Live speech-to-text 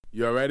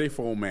You ready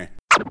for me?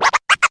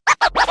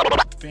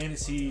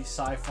 Fantasy,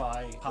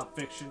 sci-fi, pop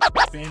fiction.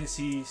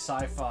 Fantasy,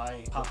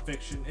 sci-fi, pop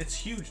fiction. It's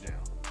huge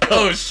now.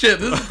 Oh shit,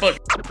 this is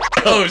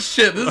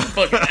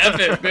fucking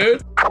epic,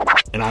 dude.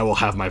 And I will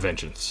have my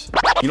vengeance.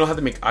 You don't have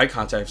to make eye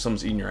contact if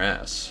someone's eating your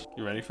ass.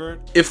 You ready for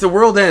it? If the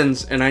world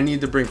ends and I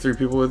need to bring 3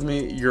 people with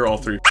me, you're all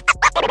 3.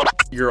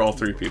 You're all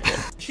 3 people.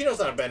 Chino's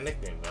not a bad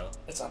nickname, though.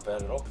 It's not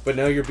bad at all. But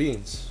now you're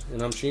Beans,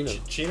 and I'm Chino.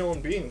 Chino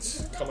and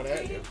Beans coming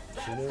at you.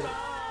 Chino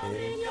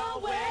and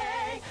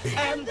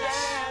And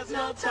there's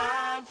no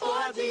time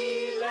for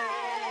delay.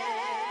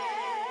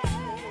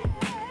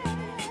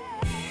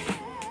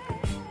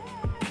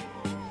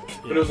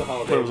 But it was a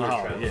holiday. But it was a We were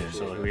holiday, traveling, yeah,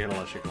 so like, we had a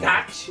lot of shit going on.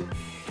 Gotcha.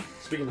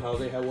 Speaking of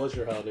holiday, how was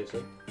your holiday,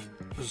 sir?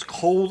 It was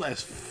cold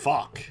as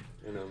fuck.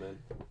 I know, man.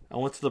 I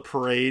went to the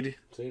parade.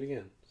 Say it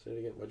again. Say it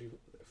again. Why'd you...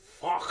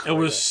 Fuck. It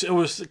was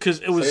because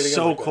it was Say it again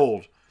so like that.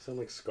 cold. Sound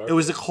like Scarface. It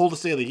was the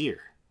coldest day of the year.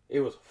 It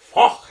was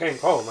fucking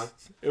cold, man.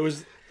 It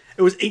was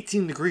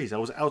 18 degrees. I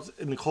was out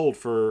in the cold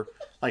for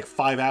like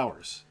 5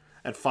 hours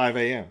at 5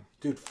 a.m.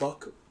 Dude,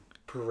 fuck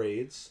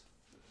parades.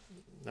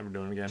 Never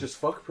doing it again. Just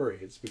fuck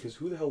parades, because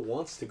who the hell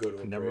wants to go to a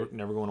parade?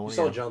 Never going to one You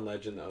saw again. John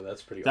Legend, though.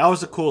 That's pretty That was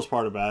the coolest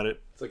part about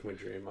it. It's like my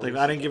dream. Like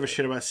I didn't give a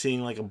shit about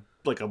seeing like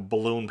a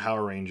balloon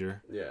Power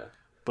Ranger. Yeah.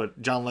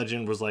 But John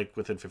Legend was like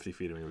within 50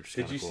 feet of me, which is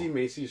Did you cool. see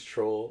Macy's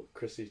troll,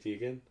 Chrissy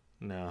Teigen?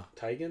 No.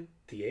 Teigen?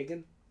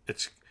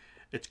 It's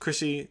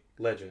Chrissy.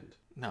 Legend.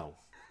 No.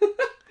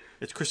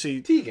 It's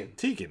Chrissy Teigen.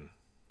 Teigen.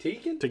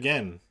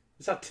 Teigen?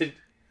 It's not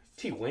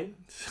Teigen.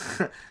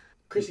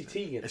 Chrissy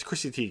Teigen. It's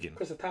Chrissy Teigen.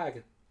 Chrissy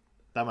Teigen.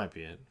 That might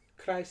be it.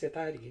 Chrissy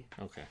Teigen.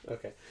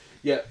 Okay.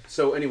 Yeah.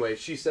 So anyway,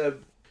 she said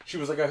she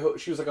was like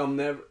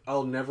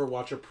I'll never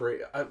watch a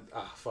parade. I'm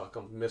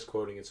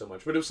misquoting it so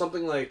much, but it was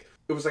something like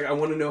I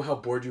want to know how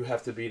bored you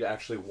have to be to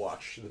actually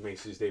watch the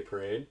Macy's Day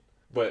Parade.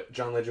 But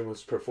John Legend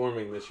was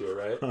performing this year,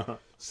 right?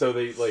 So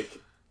they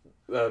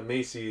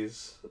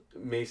Macy's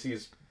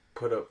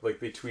put up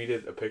they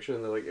tweeted a picture,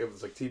 and it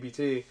was like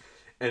TBT,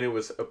 and it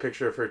was a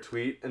picture of her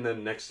tweet, and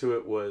then next to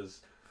it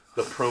was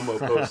the promo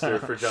poster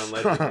for John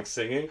Legend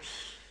singing,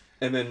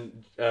 and then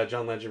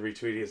John Legend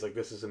retweeted, he's like,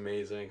 "This is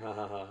amazing, ha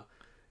ha ha,"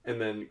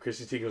 and then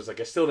Chrissy Teigen was like,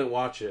 "I still didn't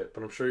watch it,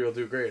 but I'm sure you'll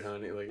do great,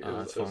 honey." It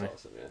was awesome,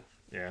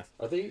 Yeah.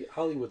 Are they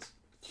Hollywood's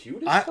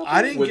cutest?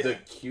 I didn't with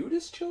get the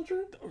cutest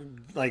children,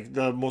 like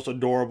the most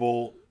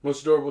adorable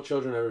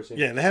children I've ever seen.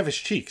 Yeah, they have his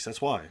cheeks.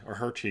 That's why, or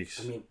her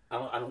cheeks. I mean,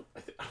 I don't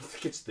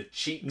think it's the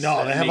cheeks. No,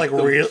 that they have make like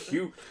them real.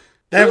 cute.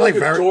 They have They're like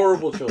very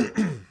adorable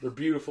children. They're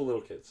beautiful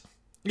little kids.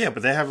 Yeah,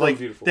 but they have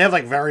beautiful. they have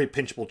like very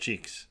pinchable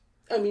cheeks.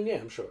 I mean, yeah,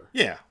 I'm sure.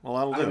 Yeah, well,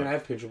 that'll do. I mean, I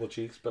have pinchable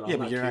cheeks, but Yeah, I'm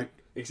but not you're cute. not-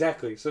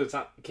 Exactly. So it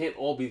can't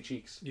all be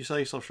cheeks. You sell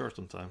yourself short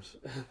sometimes.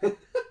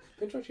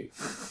 Pinch my cheek.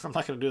 I'm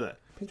not gonna do that.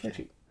 Pinch my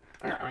cheek.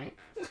 All right.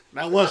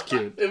 That was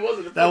cute. It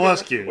wasn't. That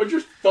was cute. What'd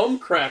your thumb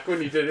crack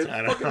when you did it?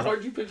 I know. Fucking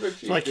hard you pinch my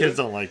cheek. My dude. kids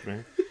don't like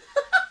me.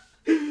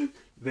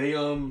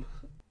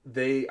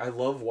 I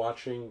love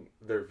watching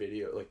their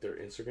video, like their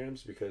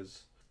Instagrams,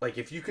 because like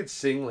if you could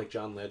sing like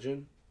John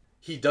Legend,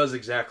 he does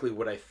exactly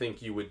what I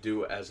think you would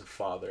do as a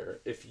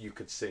father if you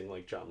could sing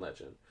like John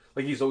Legend.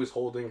 Like he's always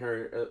holding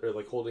her, or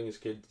like holding his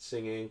kid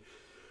singing,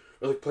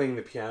 or like playing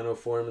the piano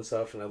for him and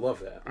stuff, and I love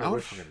that. I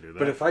would fucking do that.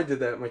 But if I did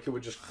that, my kid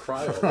would just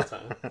cry all the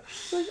time. Like,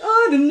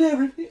 I didn't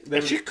everything.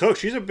 And she cooks.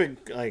 She's a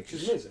big like.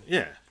 She's amazing.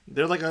 Yeah,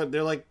 they're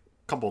like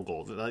couple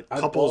goals. They're like I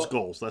couples bought-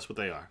 goals. That's what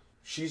they are.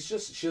 she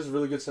has a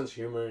really good sense of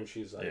humor, and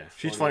she's like, Yeah,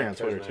 she's funny on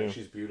Twitter, charismatic. too.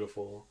 She's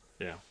beautiful.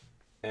 Yeah.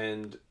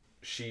 And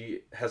she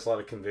has a lot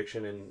of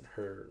conviction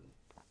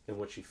in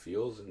what she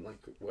feels and like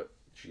what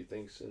she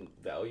thinks and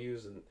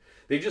values, and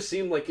they just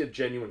seem like a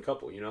genuine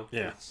couple, you know?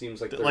 Yeah. It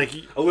seems like they're Like-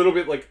 a little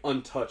bit like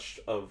untouched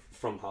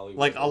from Hollywood.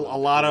 Like a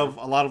lot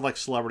of like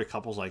celebrity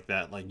couples like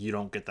that. Like you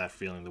don't get that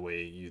feeling the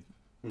way you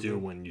do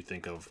when you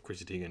think of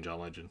Chrissy Teigen and John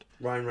Legend.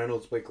 Ryan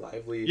Reynolds, Blake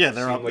Lively. Yeah,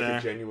 they're seem up like there.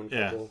 a genuine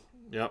Yeah. couple.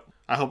 Yep.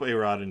 I hope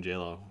A-Rod and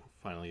J-Lo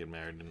finally get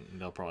married, and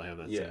they'll probably have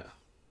that Yeah. soon.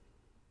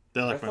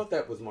 They're I like thought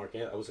that was Mark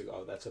Anthony. I was like,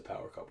 oh, that's a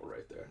power couple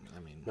right there. I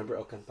mean, Remember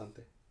El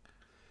Cantante?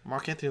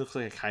 Mark Anthony looks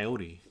like a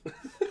coyote.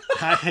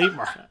 I hate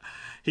Mark.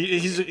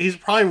 He's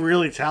probably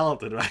really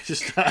talented. I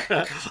just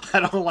I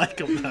don't like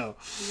him though.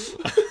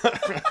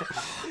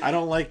 I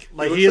don't like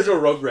He he looks is. like a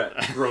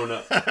Rugrat grown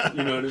up.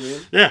 You know what I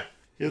mean? Yeah,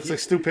 he looks like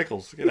Stu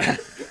Pickles.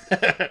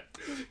 But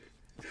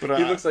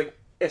He looks like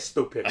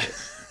Esto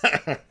Pickles.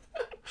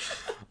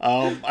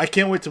 I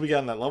can't wait till we get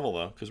on that level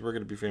though, because we're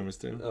gonna be famous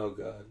too. Oh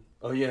god.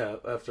 Oh yeah.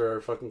 After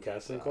our fucking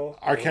casting call.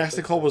 Our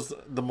casting call was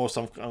the most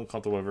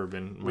uncomfortable I've ever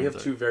been. We have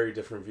two very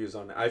different views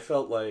on it. I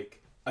felt like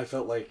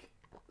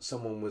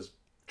someone was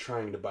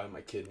trying to buy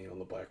my kidney on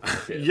the black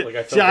market. Yeah, Like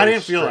I felt see, I very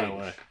didn't feel that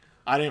strange. way.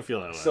 I didn't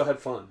feel that way. Still had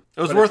fun.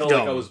 It was But worth I felt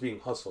like I going. was being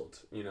hustled.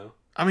 You know.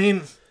 I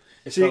mean,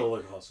 It see, felt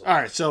like a hustle. all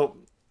right. So,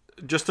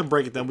 just to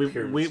break it down, we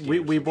Pyramid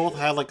schemes and both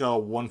shit. had like a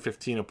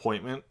 1:15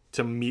 appointment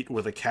to meet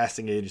with a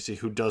casting agency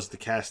who does the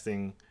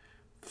casting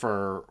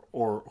for,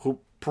 or who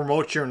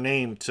promotes your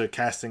name to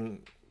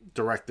casting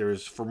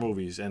directors for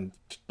movies and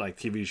like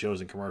TV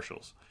shows and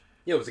commercials.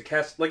 Yeah, it was a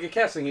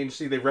casting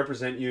agency. They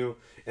represent you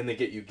and they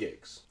get you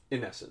gigs.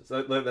 In essence,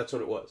 that's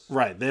what it was.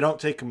 Right. They don't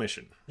take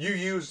commission. You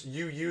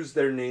use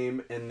their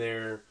name and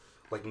their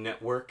like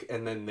network,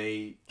 and then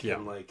they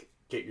can like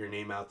get your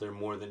name out there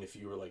more than if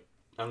you were like,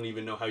 I don't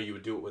even know how you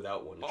would do it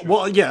without one.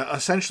 Well, yeah.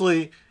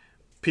 Essentially,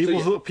 people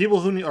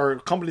who need, or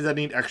companies that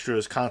need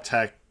extras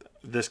contact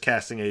this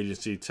casting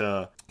agency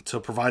to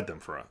provide them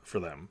for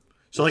them.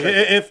 So like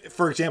if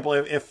for example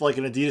if like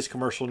an Adidas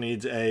commercial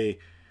needs a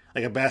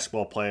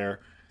basketball player,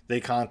 they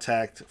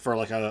contact for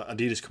like a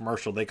Adidas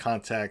commercial, they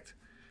contact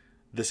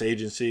this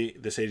agency.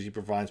 This agency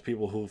provides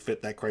people who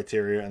fit that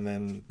criteria, and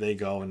then they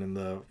go, and then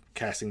the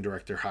casting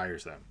director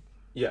hires them.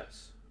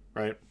 Yes.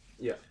 Right?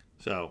 Yeah.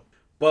 So.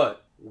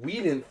 But we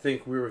didn't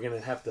think we were going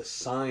to have to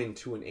sign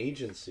to an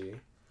agency.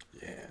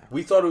 Yeah.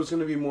 We thought it was going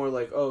to be more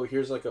like, oh,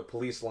 here's like a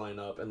police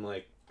lineup, and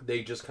like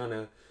they just kind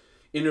of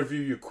interview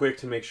you quick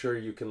to make sure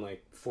you can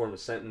like form a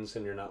sentence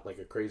and you're not like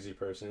a crazy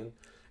person.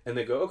 And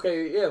they go,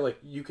 okay, yeah, like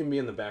you can be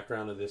in the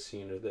background of this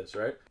scene or this,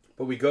 right?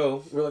 But we're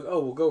like,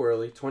 oh, we'll go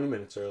early, 20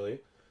 minutes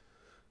early.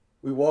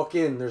 We walk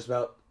in, there's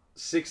about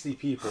 60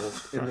 people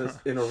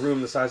in a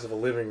room the size of a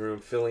living room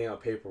filling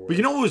out paperwork. But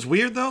you know what was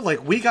weird though?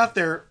 Like we got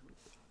there.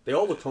 They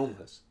all looked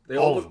homeless. They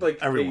all looked like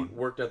everyone. They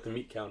worked at the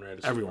meat counter at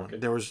a Everyone.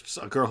 supermarket. There was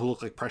a girl who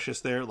looked like Precious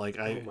there. Like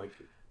Oh my God.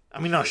 I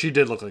mean, no, she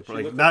did look like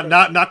looked not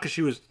like not because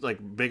she was like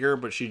bigger,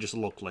 but she just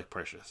looked like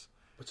Precious.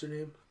 What's her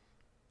name?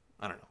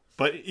 I don't know.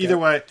 But either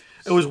way,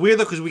 it was weird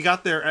though because we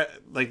got there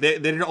like they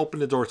didn't open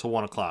the door till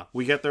 1:00.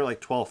 We get there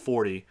like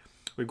 12:40.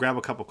 We grab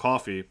a cup of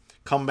coffee,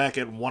 come back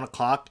at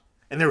 1:00,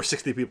 and there were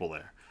 60 people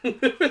there.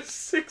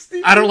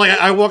 60. I don't like.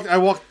 I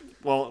walked.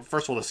 Well,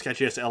 first of all, the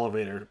sketchiest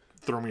elevator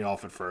threw me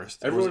off at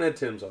first. Everyone had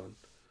Tim's on.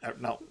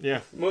 No,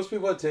 yeah. Most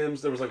people had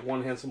Tim's. There was like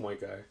one handsome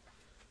white guy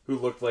who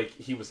looked like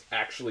he was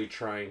actually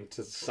trying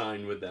to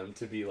sign with them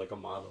to be like a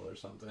model or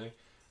something,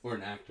 or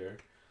an actor.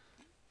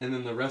 And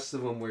then the rest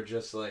of them were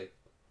just like,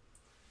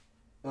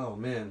 oh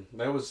man,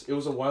 it was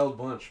a wild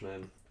bunch,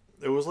 man.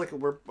 It was like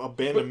we're a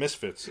band of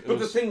misfits. But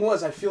the thing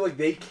was, I feel like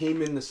they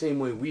came in the same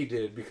way we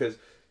did because,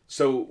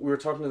 so we were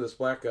talking to this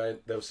black guy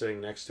that was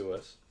sitting next to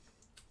us,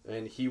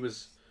 and he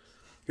was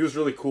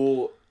really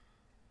cool,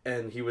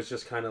 and he was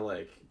just kind of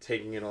like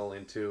taking it all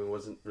into,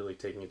 wasn't really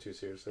taking it too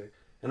seriously.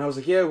 And I was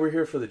like, yeah, we're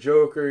here for the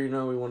Joker, you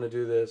know, we want to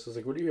do this. I was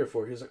like, what are you here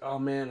for? He was like, oh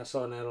man, I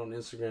saw an ad on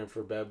Instagram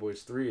for Bad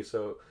Boys 3,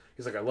 so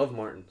he's like, I love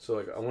Martin, so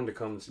like I wanted to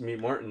come meet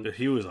Martin.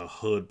 He was a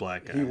hood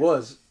black guy. He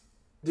was,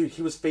 dude.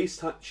 He was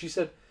FaceTime. She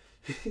said,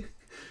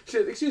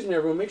 "Excuse me,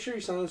 everyone. Make sure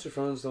you silence your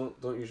phones.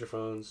 Don't use your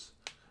phones."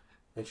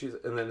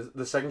 And then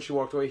the second she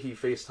walked away, he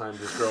FaceTimed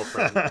his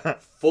girlfriend,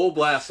 full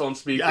blast on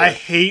speaker. I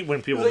hate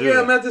when people He's like, do yeah,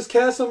 that. I'm at this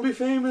cast. I'm gonna be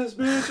famous,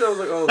 bitch. I was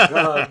like, oh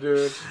god,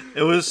 dude.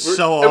 It was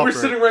so And awkward.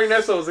 we're sitting right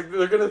next to. I was like,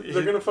 they're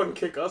gonna fucking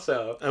kick us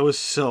out. It was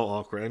so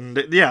awkward,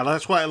 and yeah,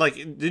 that's why. Like,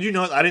 did you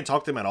know I didn't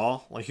talk to him at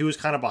all? Like, he was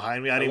kind of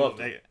behind me. I loved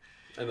him.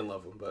 I didn't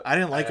love him, but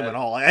didn't like him at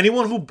all. Like,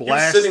 anyone who He was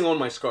blasts, sitting on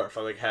my scarf.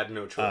 I like had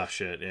no choice. oh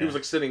shit, yeah. He was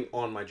like sitting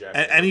on my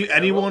jacket.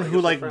 anyone I who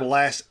guess like we're friends.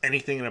 blasts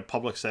anything in a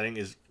public setting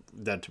is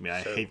dead to me. I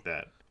hate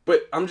that.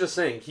 But I'm just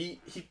saying, he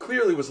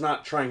clearly was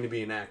not trying to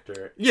be an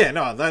actor. Yeah,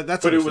 no,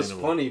 that's. But it was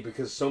understandable. funny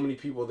because so many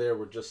people there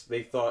were just,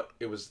 they thought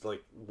it was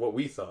like what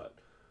we thought.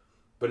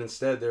 But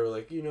instead they were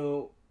like, you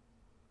know,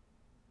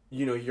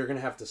 you're going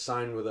to have to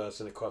sign with us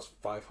and it costs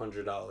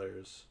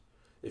 $500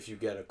 if you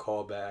get a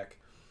call back.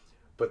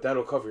 But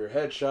that'll cover your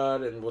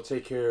headshot and we'll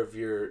take care of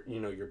your,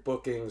 your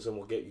bookings and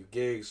we'll get you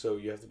gigs. So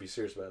you have to be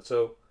serious about it.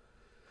 So,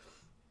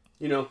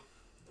 at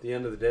the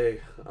end of the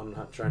day, I'm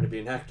not trying to be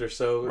an actor.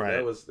 So Right.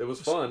 it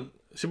was fun.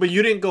 So, but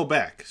you didn't go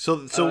back. So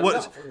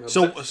what? No.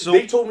 So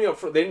They told me up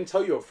front. They didn't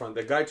tell you up front.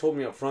 The guy told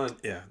me up front.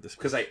 yeah,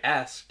 Because I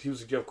asked, he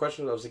was like, "Do you have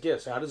questions?" I was like, "Yeah."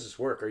 So how does this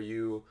work?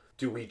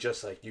 Do we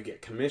just like you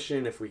get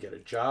commission if we get a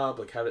job?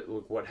 Like how did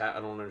I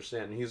don't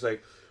understand. And he's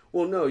like,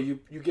 "Well, no. You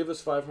give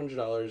us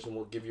 $500 and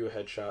we'll give you a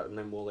headshot and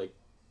then we'll like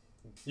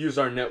use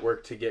our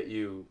network to get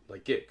you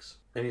like gigs."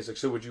 And he's like,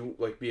 "So would you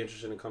like be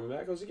interested in coming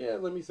back?" I was like, "Yeah,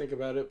 let me think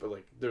about it." But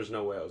like, there's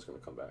no way I was gonna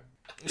come back.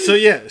 so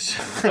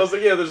yes, I was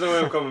like, "Yeah, there's no way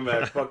I'm coming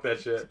back. Fuck that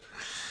shit."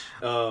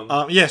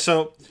 yeah.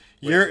 So Way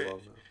you're too long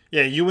now.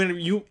 yeah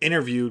you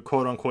interviewed,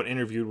 quote unquote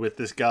interviewed with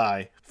this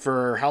guy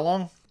for how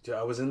long? Dude,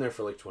 I was in there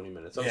for like 20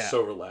 minutes. I was Yeah.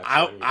 so relaxed.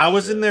 I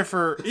was in there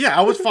for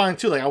I was fine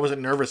too. Like I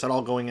wasn't nervous at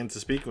all going into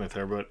speaking with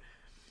her, but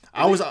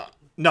I wasn't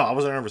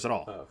nervous at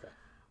all. Oh, okay.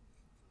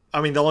 I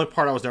mean, the only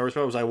part I was nervous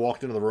about was I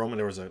walked into the room and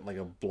there was a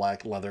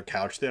black leather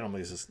couch there. And I'm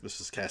like,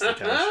 this is casting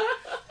couch.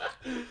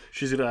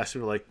 She's gonna ask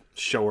me to like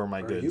show her my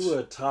Are goods. you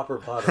a top or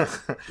bottom?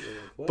 You're like,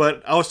 what?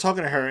 But I was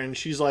talking to her and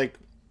she's like,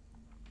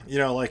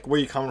 like where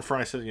you coming from?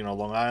 I said,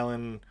 Long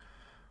Island,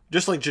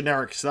 just like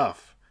generic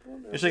stuff.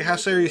 And she's like, how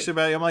serious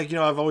about it? I'm like,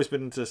 I've always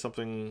been into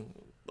something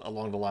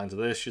along the lines of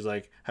this. She's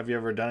like, have you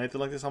ever done anything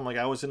like this? I'm like,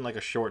 I was in like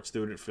a short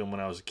student film when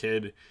I was a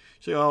kid.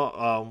 She's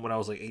like, when I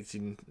was like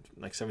 17,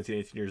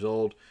 18 years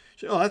old.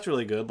 She's like, oh, that's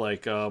really good.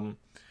 Like,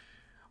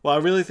 well, I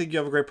really think you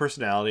have a great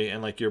personality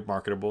and like you're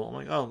marketable. I'm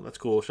like, oh, that's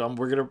cool. So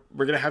we're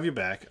gonna have you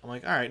back. I'm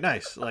like, all right,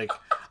 nice. Like,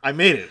 I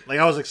made it. Like,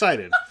 I was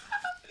excited.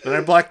 Then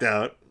I blacked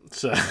out.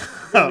 So,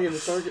 I'm gonna be in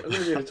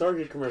the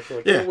Target commercial.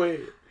 I can't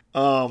wait.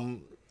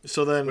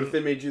 so then But if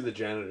they made you the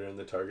janitor in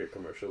the Target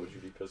commercial, would you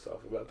be pissed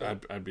off about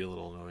that? I'd be a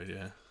little annoyed.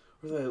 Yeah.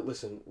 Or like,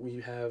 listen, we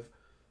have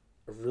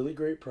a really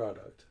great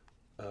product.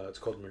 It's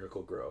called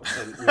Miracle Grow,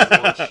 and we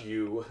want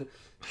you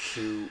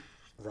to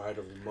ride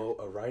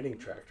a riding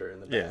tractor in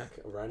the back,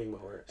 a riding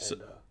mower,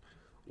 and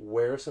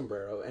wear a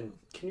sombrero. And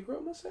can you grow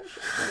a mustache?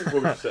 What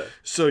would you say?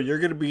 So you're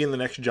gonna be in the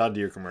next John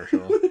Deere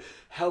commercial.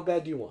 How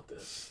bad do you want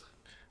this?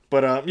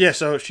 But yeah,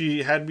 so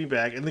she had me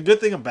back, and the good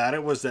thing about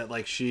it was that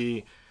like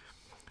she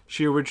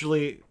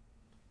originally,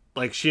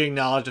 like, she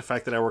acknowledged the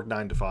fact that I work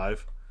 9 to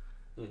 5.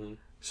 Mm-hmm.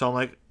 So I'm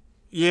like,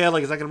 yeah,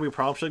 like, is that gonna be a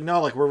problem? She's like,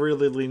 no, like, we're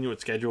really lenient with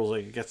schedules.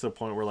 Like, it gets to the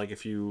point where like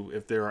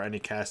if there are any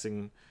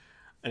castings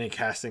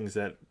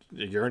that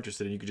you're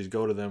interested in, you could just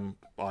go to them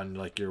on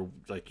like your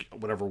like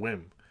whatever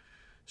whim.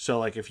 So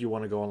like if you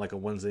want to go on like a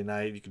Wednesday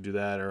night, you can do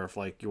that, or if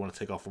like you want to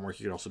take off from work,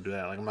 you can also do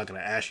that. Like, I'm not gonna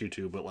ask you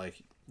to, but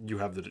like you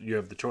have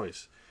the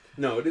choice.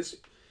 No,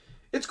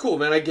 it's cool,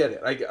 man. I get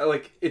it. I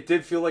like it.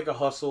 Did feel like a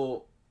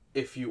hustle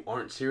if you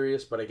aren't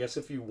serious, but I guess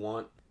if you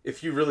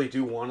really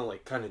do want to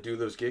like kind of do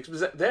those gigs,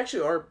 because they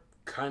actually are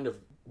kind of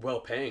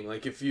well paying.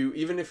 Like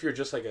even if you're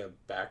just like a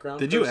background.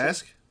 Did person. you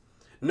ask?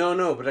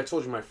 No, but I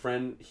told you my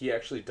friend, he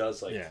actually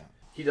does like, Yeah.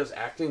 he does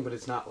acting, but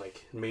it's not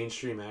like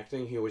mainstream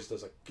acting. He always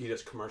does he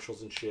does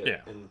commercials and shit. Yeah.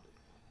 And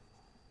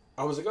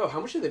I was like, oh, how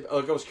much do they,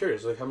 like, I was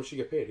curious, like, how much do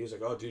you get paid? He was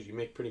like, oh, dude, you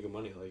make pretty good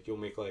money. Like, you'll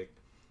make like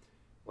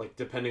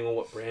depending on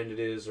what brand it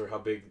is or how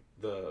big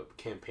the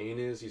campaign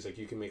is, he's like,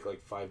 you can make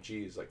like 5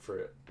 G's like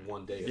for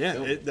one day.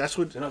 Yeah, that's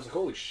what. And I was like,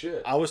 holy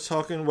shit. I was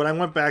talking when I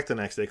went back the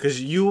next day,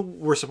 because you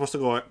were supposed to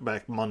go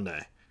back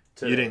Monday.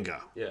 Today. You didn't go.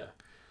 Yeah.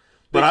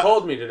 But They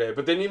called me today,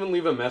 but they didn't even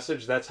leave a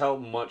message. That's how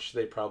much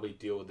they probably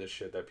deal with this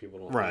shit that people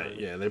don't. Right? learn.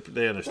 Yeah,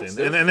 they understand,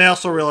 That's and they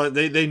also realized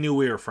they knew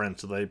we were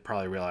friends, so they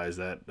probably realized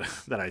that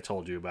that I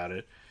told you about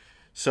it.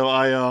 So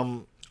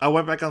I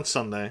went back on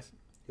Sunday.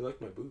 He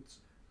liked my boots.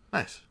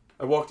 Nice.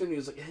 I walked in, he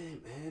was like, "Hey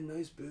man,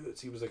 nice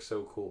boots." He was like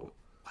so cool.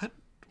 What?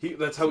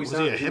 That's how he Was he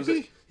sounded. a was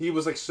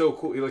hippie? like so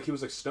cool. He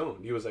was like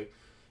stoned. He was like,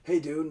 "Hey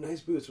dude, nice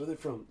boots. Where are they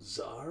from?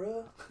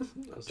 Zara?"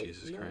 I was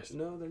Jesus like, Christ.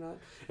 No, they're not.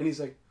 And he's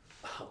like,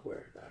 "Oh,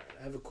 where? All right,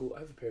 I have a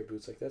pair of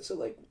boots like that. So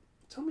like,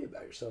 tell me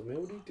about yourself, man.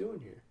 What are you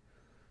doing here?"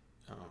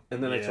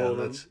 And then I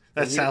told him.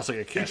 That and sounds like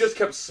a He catch. just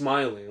kept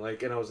smiling,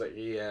 like, and I was like,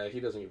 "Yeah,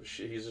 he doesn't give a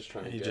shit. He's just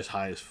trying to He's get just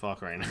high as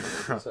fuck right now.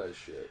 That's how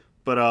shit."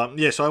 But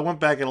yeah, so I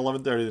went back at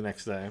 11:30 the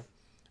next day,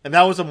 and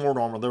that was a more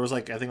normal. There was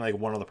like, I think like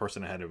one other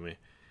person ahead of me.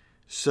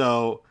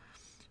 So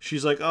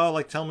she's like, "Oh,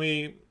 like tell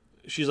me."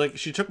 She's like,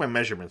 she took my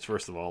measurements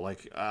first of all.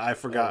 Like I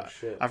forgot, Oh,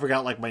 shit. I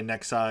forgot like my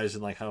neck size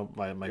and like how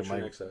my What's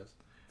your neck size?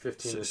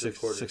 15 and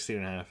 3/4. 16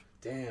 and a half.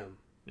 Damn.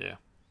 Yeah.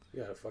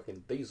 You got a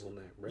fucking diesel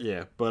neck, right?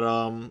 Yeah, but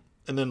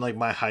and then like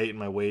my height and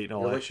my weight and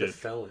all You're that like shit. the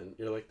felon.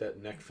 You're like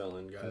that neck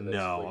felon guy. That's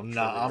No, like I'm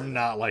not. I'm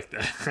not like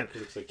that. He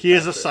looks like He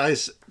has a Patrick.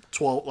 size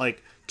 12,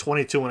 like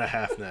 22 and a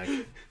half neck.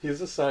 He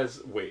has a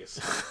size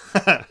waist.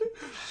 Hi,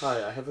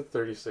 I have a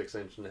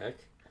 36-inch neck.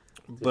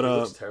 Dude, But he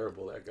looks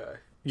terrible. That guy.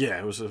 yeah,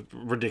 it was a He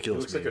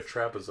ridiculous. looks like a move.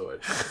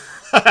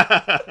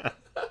 trapezoid.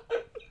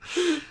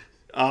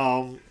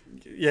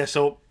 Yeah,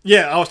 so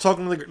yeah, I was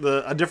talking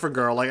to a different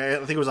girl. Like I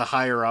think it was a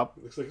higher up.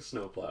 Looks like a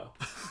snowplow.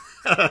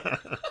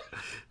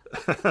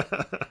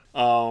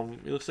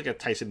 It looks like a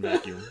Tyson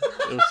vacuum.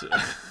 It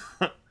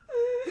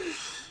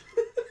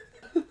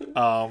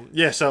was,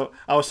 yeah, so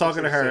I was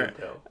talking to her.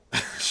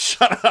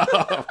 Shut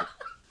up.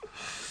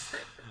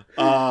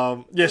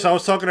 Yeah, so I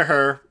was talking to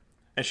her,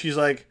 and she's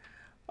like,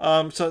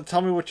 so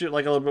tell me what you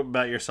like a little bit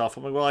about yourself.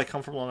 I'm like, well, I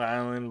come from Long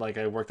Island. Like,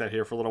 I worked out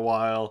here for a little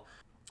while.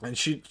 And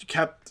she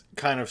kept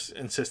kind of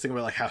insisting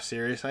about like how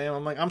serious I am.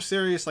 I'm like, I'm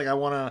serious. Like, I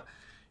want to,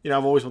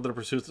 I've always wanted to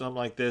pursue something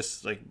like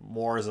this, like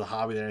more as a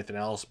hobby than anything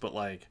else. But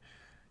like,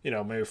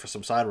 maybe for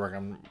some side work,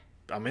 I'm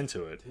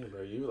into it. Damn,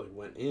 bro, you like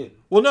went in.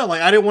 Well, no,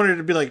 like I didn't want her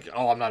to be like,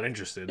 oh, I'm not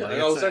interested. Yeah, like,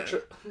 I was it's-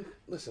 actually.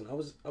 Listen, I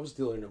was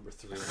dealer number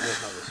 3. I know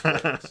how this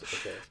works.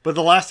 Okay. But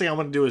the last thing I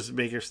want to do is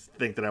make her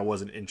think that I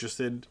wasn't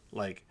interested.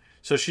 Like,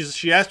 so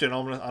she asked me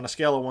on a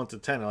scale of 1 to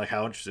 10, like,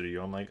 how interested are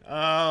you? I'm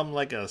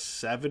like a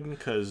 7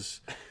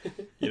 because,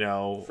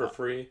 For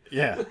free.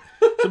 yeah.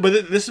 So,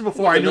 but this is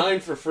before I knew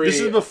 9 for free. This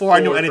is before I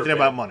knew 4 for anything pay.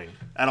 about money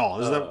at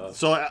all.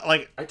 So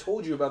like I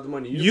told you about the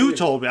money. you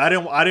told me, I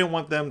didn't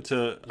want them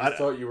to. I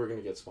thought you were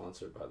gonna get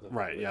sponsored by them.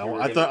 Right? Like, Yeah. you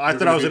were I thought I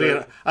was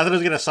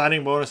gonna get a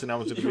signing bonus, and I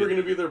was gonna You were be.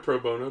 gonna be their pro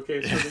bono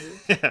case. For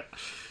them. Yeah.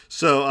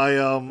 So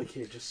I Like,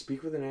 here, just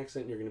speak with an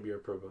accent. And you're gonna be our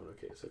pro bono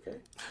case, okay?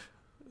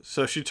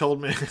 So she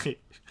told me,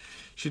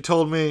 she's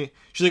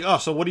like, oh,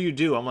 so what do you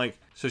do? I'm like,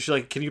 so she's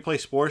like, can you play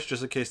sports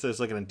just in case there's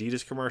like an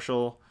Adidas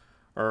commercial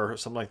or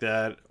something like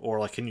that? Or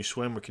like, can you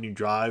swim or can you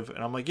drive? And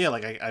I'm like, yeah,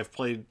 like I've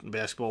played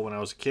basketball when I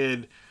was a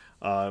kid,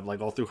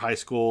 like all through high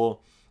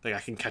school. Like I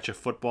can catch a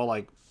football.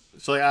 Like,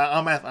 so like,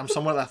 I'm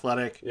somewhat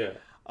athletic. Yeah.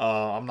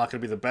 I'm not going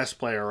to be the best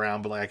player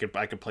around, but like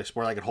I could play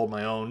sport. I could hold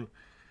my own.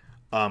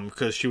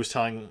 Because she was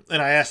telling,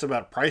 and I asked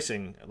about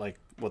pricing, like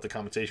what the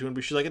compensation would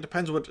be. She's like, it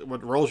depends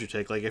what roles you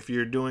take. Like if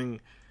you're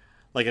doing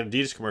like an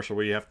Adidas commercial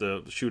where you have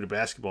to shoot a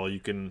basketball, you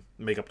can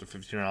make up to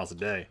 $1,500 a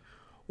day,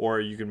 or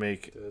you can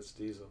make That's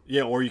diesel.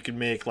 or you can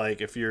make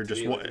like if you're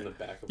just Be, like, in the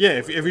back of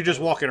if the you're just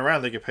walking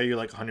around, they could pay you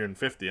like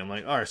 150. I'm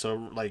like, all right, so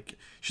like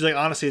she's like,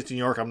 honestly, it's New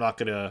York. I'm not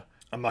gonna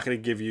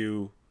give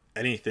you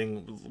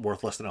anything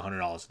worth less than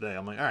 $100 a day.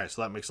 I'm like, all right,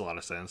 so that makes a lot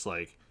of sense.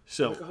 Like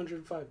so like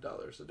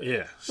 $105 a day.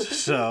 yeah,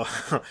 so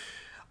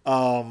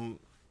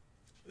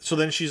so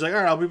then she's like, all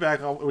right, I'll be back.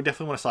 We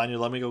definitely want to sign you.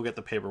 Let me go get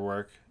the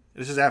paperwork.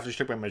 This is after she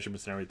took my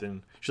measurements and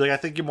everything. She's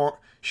like,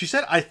 she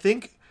said, I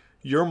think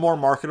you're more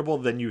marketable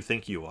than you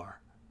think you are.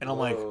 And I'm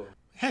like, Whoa.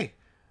 hey,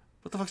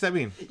 what the fuck's that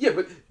mean? Yeah,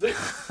 but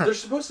they're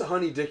supposed to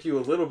honey dick you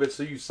a little bit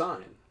so you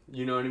sign.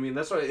 You know what I mean?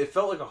 That's why it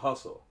felt like a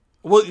hustle.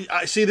 Well,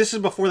 I see. This is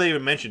before they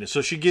even mentioned it.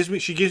 So she gives me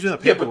the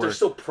paperwork. Yeah, but they're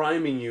still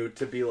priming you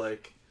to be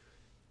like,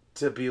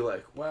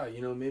 wow,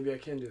 you know, maybe I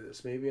can do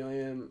this. Maybe I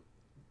am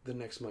the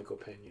next Michael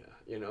Pena.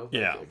 You know?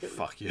 Yeah, Like,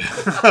 fuck you.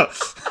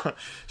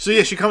 So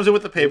yeah, she comes in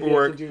with the maybe I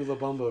paperwork. can do La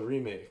Bamba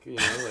remake. You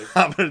know, like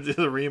I'm gonna do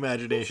the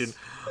reimagination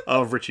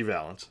of Richie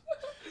Valens.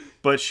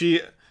 But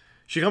she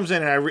comes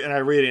in and I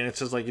read it and it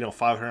says like, you know,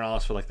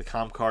 $500 for like the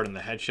comp card and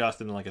the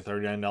headshots and like a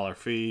 $39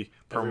 fee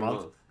per every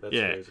month. That's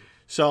Yeah. crazy.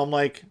 So I'm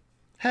like,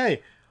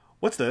 hey,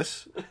 what's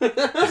this?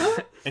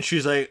 And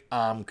she's like,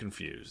 I'm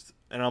confused.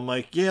 And I'm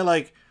like, yeah,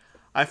 like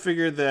I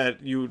figured that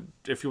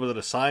if you were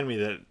to sign me,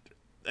 that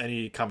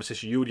any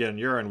compensation you would get on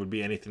your end would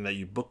be anything that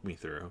you booked me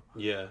through.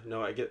 Yeah,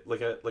 no, I get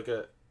like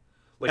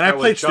And I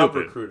played job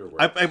stupid. recruiter works.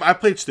 I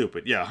played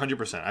stupid. Yeah,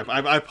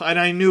 100%. And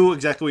I knew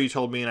exactly what you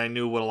told me, and I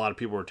knew what a lot of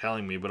people were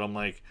telling me. But I'm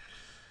like,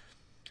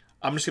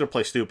 I'm just gonna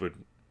play stupid.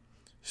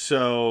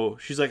 So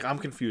she's like, I'm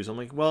confused. I'm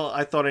like, well,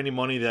 I thought any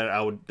money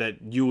that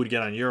you would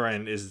get on your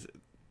end is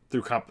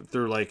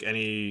through like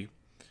any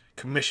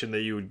commission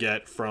that you would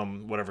get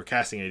from whatever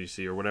casting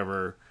agency or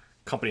whatever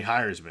company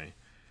hires me.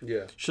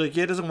 Yeah. She's like,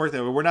 yeah, it doesn't work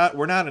that way.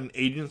 We're not an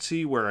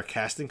agency. We're a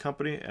casting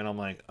company. And I'm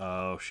like,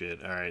 oh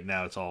shit. All right,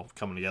 now it's all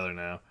coming together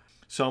now.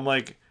 So I'm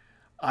like,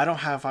 I don't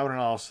have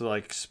 $500 to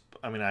like.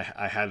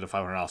 I had the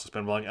 $500 to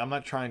spend, but like, I'm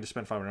not trying to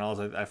spend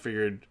 $500. I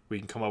figured we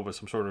can come up with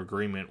some sort of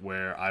agreement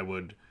where I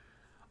would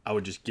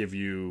just give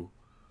you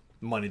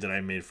money that I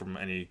made from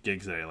any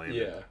gigs that I landed.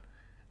 Yeah.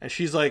 And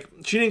she's like,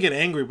 she didn't get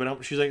angry,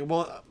 but she's like,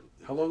 well,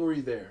 How long were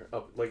you there?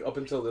 Up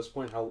until this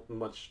point, how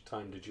much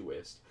time did you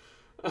waste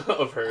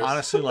of hers?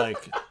 honestly,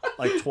 like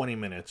 20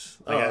 minutes,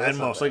 like Oh, at that's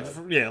not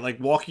most, bad. like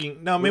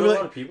walking. No, Were maybe there a like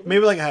lot of people?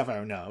 maybe like a half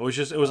hour. No, it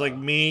was like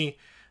me,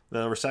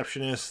 the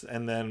receptionist,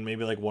 and then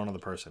maybe like one other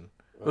person.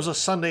 It was a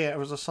Sunday. It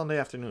was a Sunday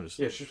afternoon.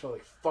 Yeah, she's probably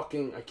like,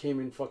 fucking, I came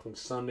in fucking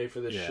Sunday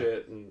for this Yeah.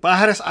 shit. And But I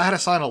had to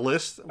sign a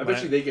list. I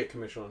bet you they get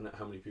commission on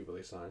how many people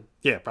they sign.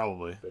 Yeah,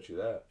 probably. Bet you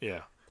that.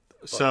 Yeah.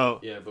 So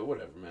Yeah, but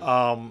whatever,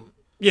 man.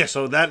 yeah,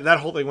 so that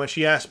whole thing, when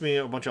she asked me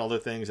a bunch of other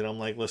things, and I'm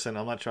like, listen,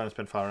 I'm not trying to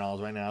spend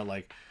 $500 right now.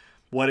 Like,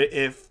 what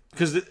if?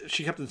 Because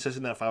she kept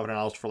insisting that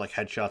 $500 for like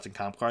headshots and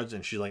comp cards,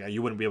 and she's like,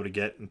 you wouldn't be able to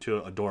get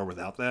into a door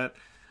without that.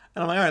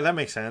 And I'm like, all right, that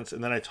makes sense.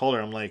 And then I told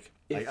her, I'm like,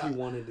 if you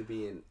wanted to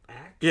be an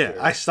actor. yeah,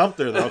 I stumped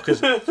her though,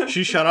 because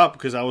she shut up,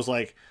 because I was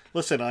like,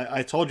 listen,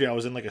 I told you I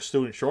was in like a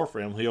student short for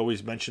him. He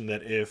always mentioned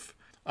that if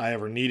I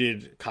ever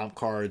needed comp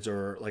cards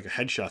or like a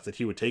headshot, that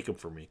he would take them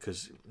for me,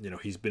 because, you know,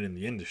 he's been in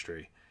the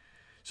industry.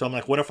 So I'm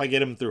like, what if I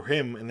get him through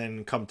him and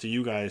then come to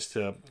you guys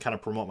to kind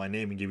of promote my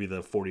name and give you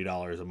the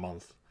 $40 a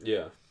month?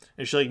 Yeah.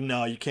 And she's like,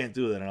 no, you can't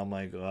do that. And I'm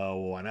like, oh, well,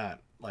 why not?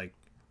 Like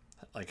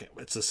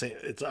it's the same.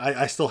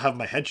 I still have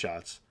my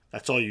headshots.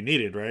 That's all you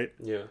needed, right?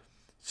 Yeah.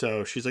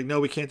 So she's like, no,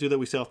 we can't do that.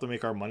 We still have to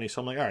make our money.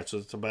 So I'm like, all right, so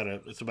it's about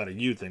a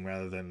you thing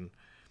rather than,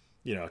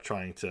 you know,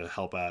 trying to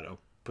help out a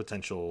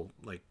potential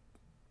like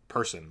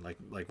person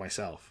like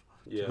myself,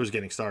 Yeah. who's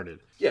getting started.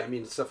 Yeah, I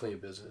mean, it's definitely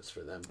a business for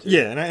them, too.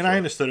 Yeah, and I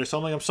understood it. So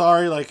I'm like, I'm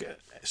sorry. Like,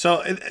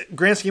 so in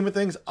grand scheme of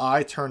things,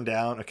 I turned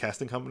down a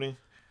casting company.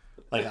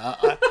 Like,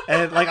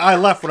 I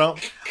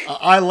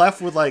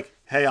left with like,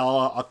 hey,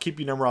 I'll keep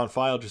your number on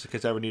file just in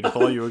case I ever need to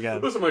call you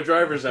again. Listen, my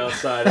driver's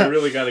outside. I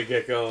really got to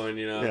get going,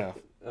 you know? Yeah.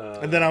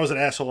 And then I was an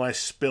asshole and I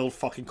spilled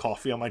fucking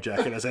coffee on my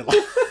jacket as I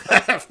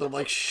left. I'm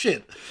like,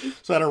 shit.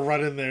 So I had to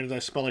run in there and I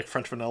smelled like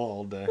French vanilla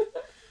all day.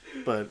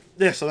 But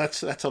yeah, so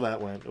that's how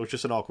that went. It was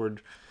just an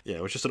awkward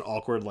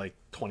like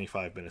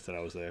 25 minutes that I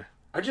was there.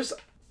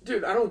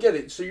 Dude, I don't get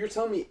it. So you're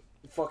telling me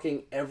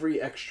fucking every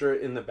extra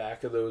in the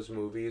back of those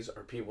movies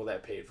are people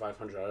that paid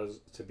 $500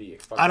 to be a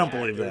fucking I don't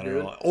believe actor, that dude?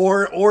 at all.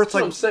 Or it's That's what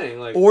like I'm saying,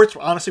 like, or it's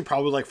honestly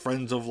probably like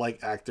friends of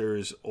like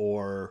actors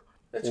or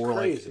That's or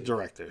crazy. like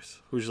directors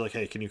who's like,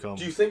 hey, can you come?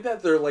 do you think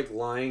that they're like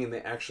lying and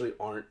they actually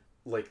aren't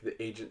like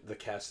the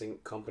casting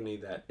company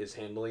that is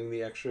handling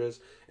the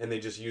extras, and they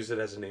just use it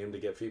as a name to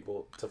get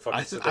people to fucking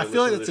I sit there and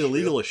feel like listen that's to this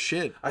illegal shit?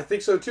 as shit. I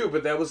think so too,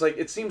 but that was like,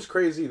 it seems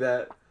crazy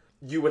that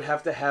you would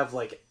have to have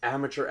like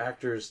amateur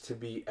actors to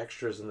be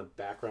extras in the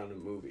background of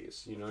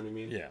movies. You know what I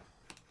mean? Yeah.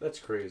 That's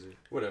crazy.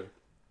 Whatever.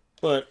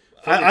 But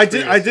Fun I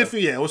did experience, feel,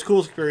 yeah, it was a cool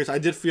experience. I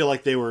did feel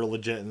like they were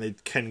legit and they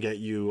can get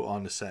you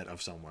on the set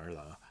of somewhere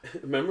though.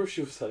 Remember,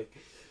 she was like,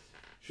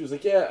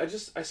 yeah,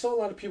 I saw a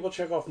lot of people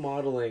check off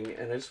modeling,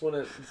 and I just want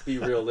to be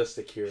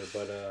realistic here,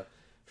 but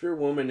if you're a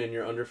woman and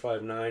you're under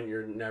 5'9",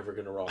 you're never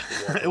gonna rock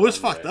the wall. It was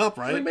fucked up,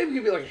 right? Like, maybe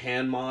you could be like a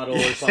hand model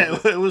or something.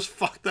 Yeah, it was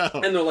fucked up.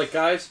 And they're like,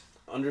 guys,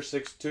 under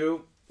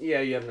 6'2",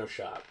 yeah, you have no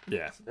shot.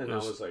 Yeah. And I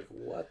was like,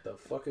 what the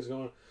fuck is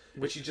going on?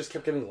 But she just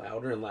kept getting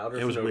louder and louder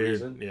It for was no weird.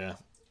 reason. Yeah.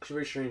 She's a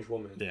very strange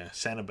woman. Yeah.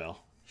 Sanibel.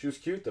 She was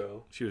cute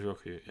though. She was real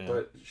cute. Yeah.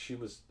 But she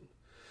was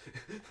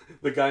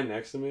the guy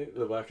next to me,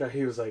 the black guy,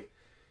 he's like,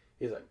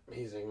 man,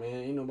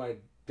 ain't nobody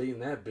dating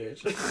that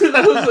bitch. And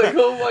I was like,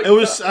 oh my god. it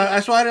was.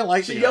 That's why I didn't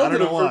like She it. I yelled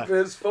don't at know him why. for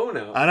his phone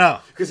out. I know.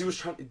 Because he was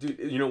trying to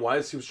do, you know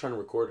why? He was trying to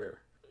record her.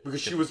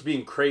 Because she was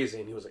being crazy,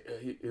 and he was like,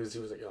 he was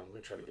like, yo, I'm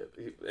gonna try to get,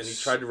 and he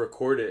tried to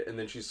record it, and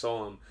then she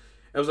saw him.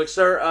 I was like,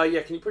 sir,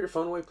 yeah, can you put your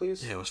phone away,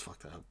 please? Yeah, it was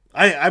fucked up.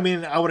 I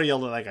mean, I would have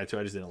yelled at that guy too.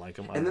 I just didn't like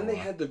him. And then they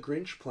had the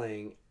Grinch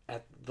playing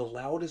at the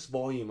loudest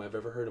volume I've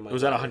ever heard in my life. It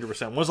was at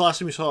 100%. When was the last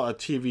time you saw a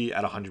TV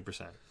at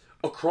 100%?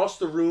 Across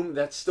the room,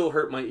 that still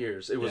hurt my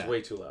ears. It was Yeah.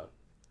 way too loud.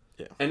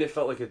 Yeah. And it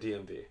felt like a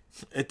DMV.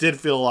 It did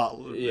feel a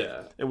lot.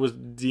 Yeah. It was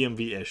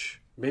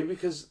DMV-ish. Maybe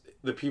because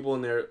the people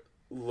in there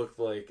looked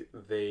like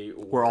they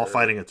We're all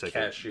fighting a ticket.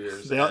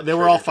 Cashiers. They at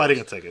were all Trader fighting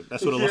a Joe's. ticket.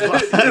 That's what it Yeah,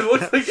 looked like. it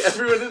looked like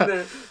everyone in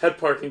there had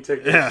parking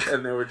tickets, Yeah.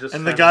 and they were just.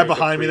 And the trying guy to make a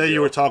behind me free that you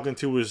deal. were talking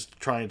to was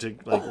trying to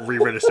like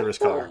re-register his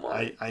car. Oh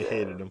my I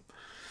hated him.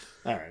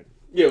 All right.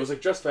 Yeah, it was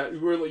like just fat. You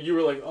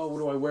were like, oh, what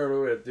do I wear? What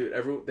do I wear?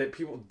 Dude, that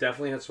people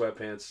definitely had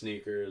sweatpants,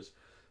 sneakers,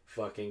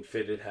 fucking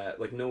fitted hat.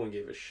 Like no one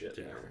gave a shit.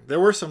 Yeah. Man. There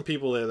were some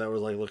people there that were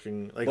like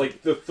looking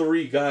Like the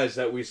three guys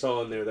that we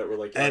saw in there that were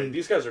like, And- and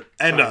these guys are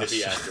and trying us. to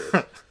be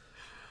actors.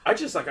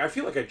 I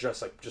feel like I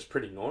dressed like just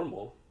pretty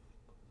normal,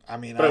 I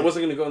mean, but I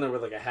wasn't gonna go in there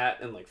with like a hat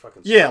and like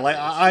fucking. Yeah, like sweatpants,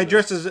 I you know?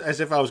 dressed as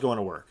if I was going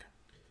to work.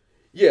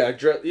 Yeah,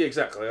 yeah,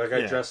 exactly. Like I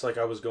Yeah. dressed like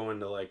I was going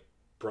to like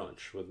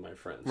brunch with my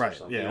friends. Or Right.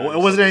 something, Yeah. you know, It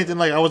wasn't something anything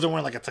like I wasn't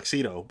wearing like a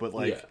tuxedo, but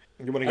like Yeah.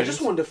 you want to I get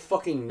just wanted to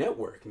fucking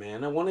network,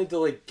 man. I wanted to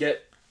like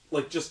get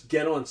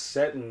on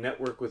set and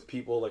network with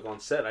people like on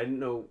set. I didn't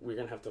know we were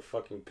gonna have to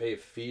fucking pay a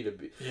fee to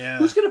be. Yeah.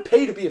 Who's gonna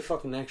pay to be a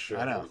fucking extra?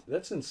 I know.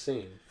 That's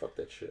insane. Fuck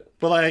that shit.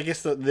 But like I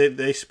guess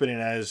they spin it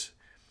as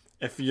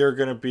if you're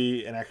gonna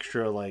be an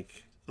extra,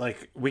 like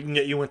we can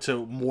get you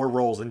into more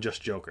roles than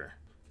just Joker.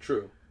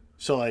 True.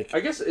 So like I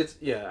guess it's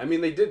yeah. I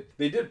mean, they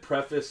did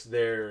preface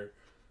their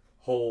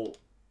whole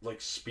like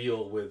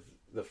spiel with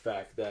the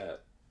fact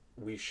that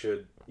we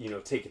should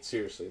take it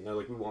seriously. And they're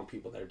like, we want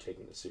people that are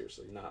taking it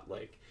seriously, not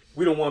like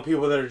we don't want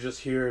people that are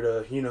just here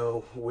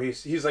to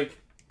waste. She's like,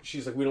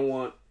 we don't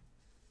want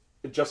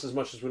just as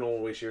much as we don't want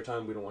to waste your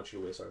time. We don't want you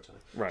to waste our time.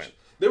 right.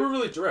 They were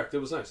really direct. It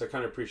was nice. I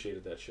kind of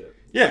appreciated that shit.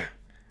 Yeah.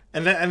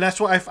 And that's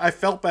why I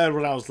felt bad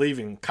when I was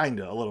leaving,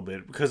 kinda a little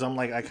bit, because I'm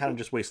like I kind of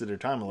just wasted their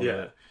time a little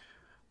Yeah. bit.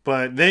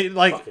 But they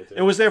like Fuck it, dude.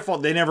 it was their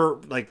fault. They never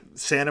like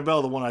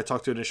Sanibel, the one I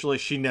talked to initially.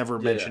 She never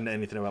mentioned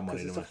anything about money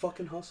Because to it's me. a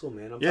fucking hustle,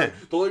 man. Yeah.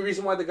 The only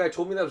reason why the guy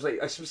told me that was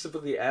like I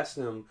specifically asked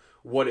him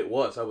what it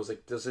was. I was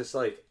like,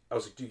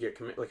 do you get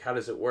commit? Like, how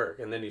does it work?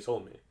 And then he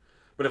told me.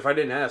 But if I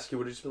didn't ask, he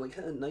would have just been like,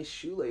 nice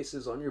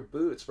shoelaces on your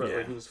boots, bro. Yeah.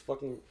 Like he was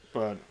fucking.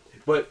 But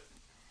But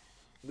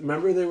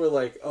remember, they were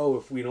like, oh,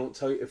 if we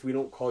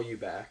don't call you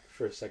back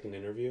for a second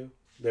interview,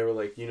 they were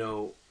like,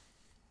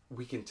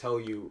 we can tell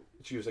you.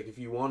 She was like, if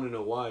you want to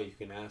know why, you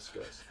can ask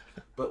us.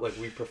 But like,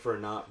 we prefer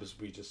not because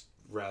we just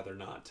rather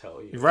not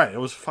tell you. right, it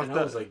was fucked And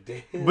I up. was like,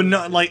 damn. But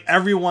no, like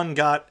everyone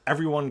got a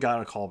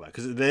callback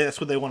because that's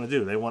what they want to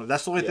do.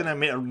 That's the only thing Yeah.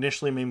 that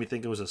initially made me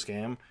think it was a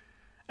scam,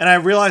 and I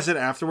realized it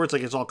afterwards.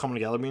 Like it's all coming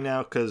together to me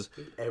now because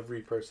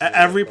Every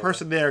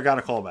person there got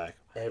a callback,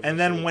 Every and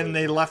then single when person.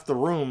 they left the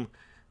room,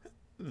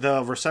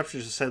 the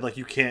receptionist said like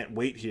you can't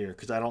wait here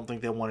because I don't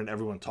think they wanted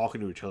everyone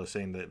talking to each other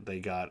saying that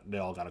they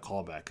all got a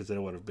callback because they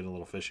would have been a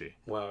little fishy.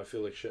 Wow, I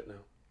feel like shit now.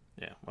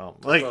 Yeah, well,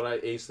 I like thought I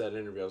aced that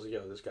interview. I was like,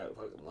 yo, this guy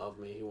fucking loved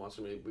me. He wants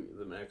me to be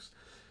the next,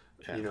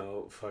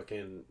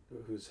 fucking,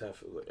 who's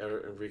half, like,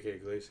 Enrique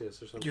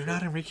Iglesias or something. you're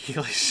not Enrique He's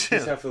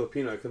Iglesias. half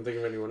Filipino. I couldn't think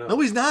of anyone else. No,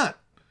 he's not.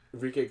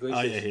 Enrique Iglesias.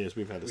 Oh yeah, he is.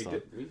 We've had this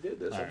talk. We did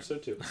this All right.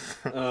 episode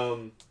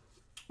too.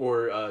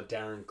 Or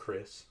Darren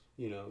Criss.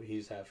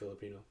 He's half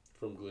Filipino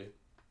from Glee.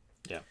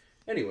 Yeah.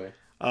 Anyway.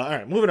 All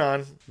right, moving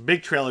on.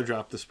 Big trailer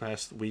dropped this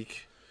past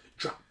week.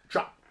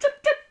 Drop.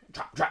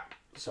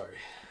 Sorry.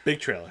 Big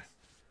trailer.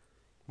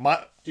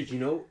 Dude,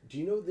 do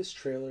you know this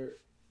trailer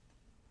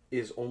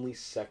is only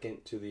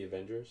second to the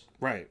Avengers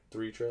Right.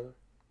 3 trailer?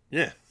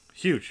 Yeah.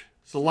 Huge.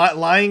 It's a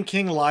Lion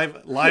King live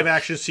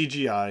action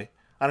CGI.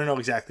 I don't know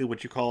exactly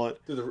what you call it.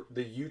 Dude,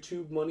 the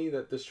YouTube money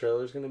that this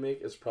trailer is going to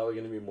make is probably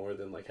going to be more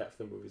than like half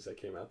the movies that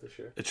came out this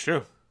year. It's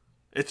true.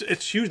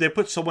 It's huge. They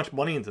put so much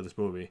money into this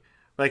movie.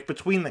 Like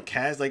between the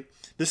cast, like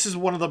this is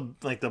one of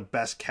the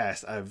best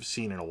cast I've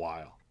seen in a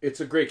while. It's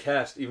a great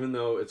cast, even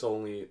though it's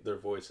only their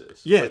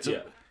voices. Yeah,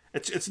 But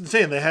it's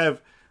insane. They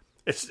have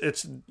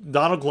it's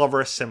Donald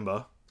Glover as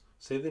Simba.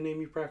 Say the name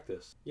you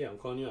practice. Yeah, I'm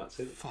calling you out.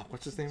 Fuck,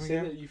 what's his name Say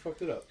again? that you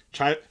fucked it up.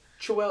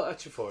 Chiwetel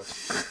Echefort.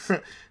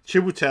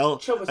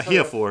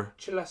 Ejiofor.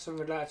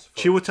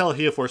 Chiwetel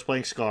Ejiofor is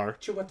playing Scar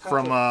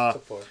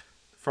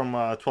from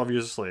 12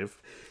 Years a Slave.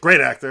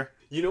 Great actor.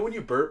 You know when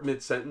you burp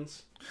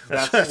mid-sentence?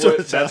 That's That's what what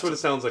it sounds it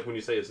sounds like when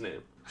you say his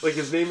name. Like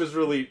his name is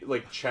really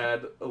like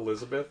Chad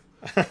Elizabeth.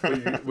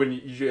 When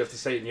you have to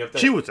say it, and you have to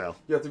Chiwetel.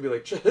 You have to be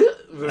like,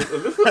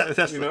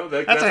 That's you know,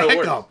 that's that's a how it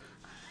hiccup.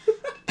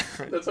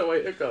 works. That's how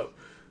I hiccup.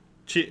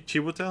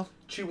 Chiwetel?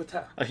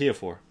 Chiwetel. A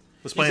Heafor.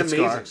 Was He's playing amazing.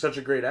 Scar. Such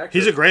a great actor.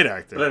 He's a great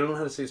actor. But I don't know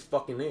how to say his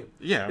fucking name.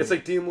 Yeah. It's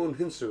like Diamond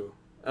Hinsu.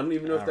 I don't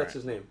even know if that's Alright.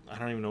 his name. I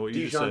don't even know what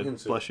you just Dijon said.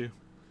 Hinsu. Bless you.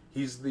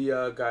 He's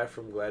the guy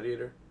from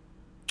Gladiator.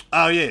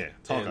 Oh, yeah.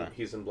 Tall And guy.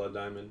 he's in Blood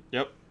Diamond.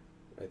 Yep.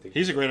 I think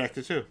He's a great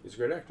actor, too. he's a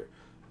great actor.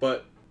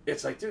 But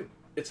it's like, dude,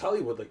 it's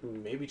Hollywood. Like,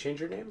 maybe change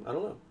your name? I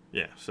don't know.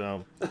 Yeah,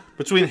 so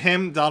between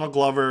him, Donald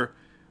Glover,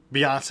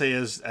 Beyonce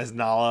as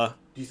Nala.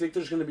 Do you think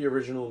there's going to be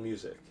original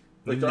music?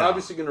 Like, they're No.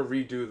 obviously going to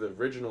redo the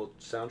original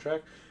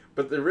soundtrack.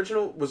 But the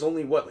original was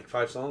only, what, like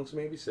 5 songs,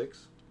 maybe?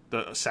 6?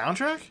 The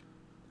soundtrack?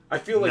 I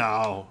feel like...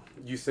 No.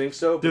 You think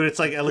so? Dude, it's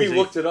like at We least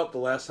looked it up the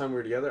last time we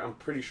were together. I'm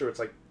pretty sure it's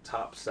like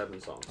top 7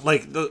 songs.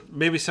 like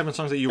maybe 7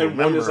 songs that you And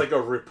remember. one is like a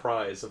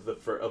reprise of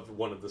of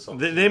one of the songs.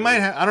 They might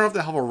have, I don't know if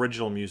they have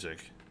original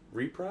music.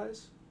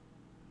 Reprise?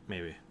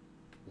 Maybe.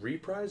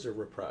 Reprise or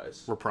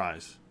reprise?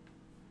 Reprise.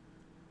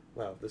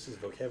 Wow, this is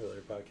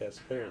vocabulary podcast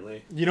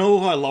apparently. You know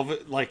who I love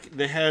it? Like,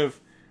 they have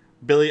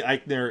Billy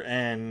Eichner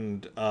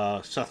and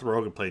Seth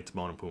Rogen play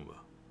Timon and Pumbaa.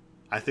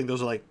 I think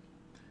those are like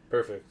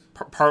Perfect.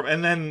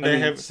 and then I they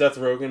mean, have Seth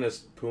Rogen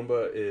as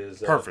Pumbaa is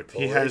perfect.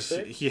 He has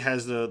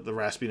hilarious. the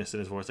raspiness in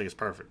his voice, like it's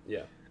perfect.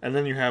 Yeah, And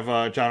then you have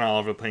John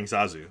Oliver playing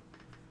Zazu.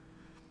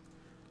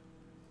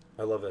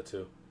 I love that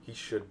too. He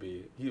should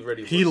be. He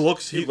already. He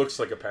looks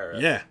like a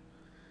parrot. Yeah.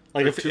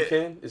 Like Like a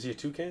toucan? Is he a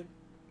toucan?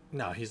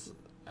 no, he's.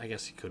 I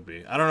guess he could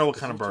be. I don't know what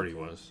kind of he bird he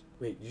toucan? was.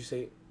 Wait, you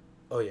say?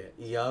 Oh yeah,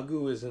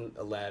 Iago is in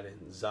Aladdin.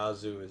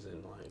 Zazu is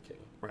in Lion King.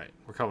 Right.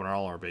 We're covering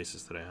all our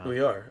bases today, huh? We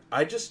are.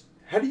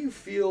 How do you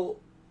feel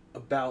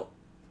about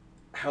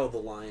how the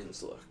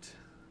lions looked?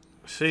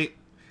 See,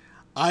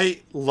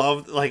 I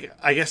loved. Like,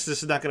 I guess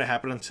this is not going to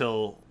happen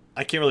until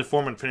I can't really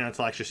form an opinion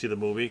until I actually see the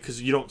movie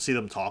because you don't see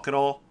them talk at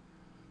all.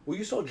 Well,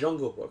 you saw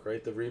Jungle Book,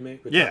 right? The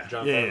remake with Yeah.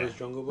 John yeah. Favreau's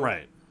Jungle Book.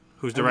 Right.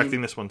 Who's I mean,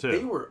 directing this one too?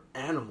 They were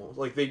animals.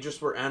 Like they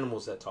just were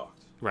animals that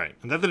talked. Right.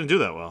 And that didn't do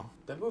that well.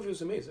 That movie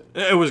was amazing.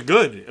 It was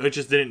good. It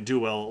just didn't do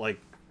well. Like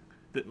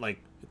it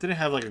didn't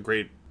have like a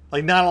great.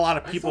 Like, not a lot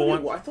of people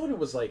went. I thought it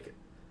was like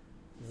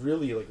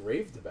really like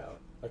raved about.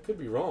 I could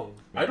be wrong.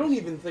 I don't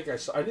even think I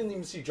saw. I didn't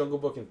even see Jungle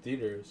Book in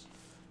theaters,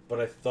 but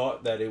I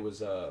thought that it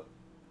was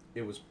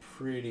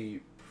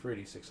pretty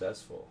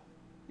successful.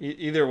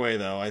 Either way,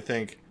 though, I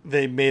think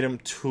they made him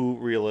too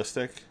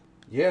realistic.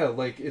 Yeah,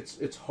 like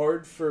it's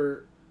hard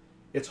for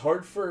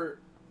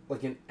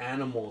like an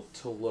animal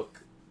to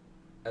look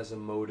as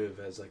emotive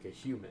as like a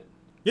human.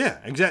 Yeah,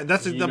 exactly.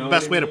 That's You the know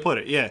best what I way to mean? put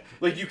it. Yeah.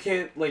 Like you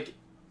can't like.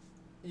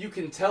 You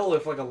can tell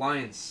if like a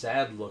lion's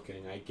sad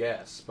looking, I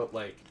guess, but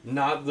like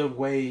not the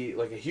way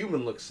like a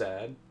human looks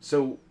sad.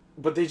 So,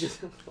 but they just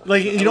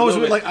Like, you know what's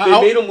weird? Like,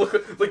 they made him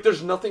look like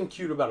there's nothing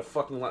cute about a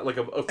fucking lion, like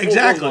a full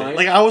Exactly. lion.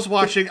 Like, I was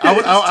watching. It's I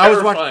was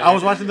watching. terrifying. I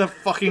was watching the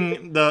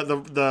fucking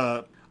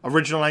the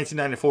original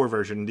 1994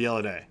 version the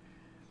other day.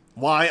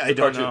 Why I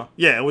don't cartoon. know.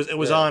 Yeah, it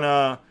was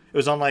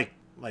Yeah. on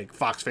like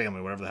Fox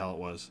Family, whatever the hell it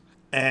was.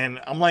 And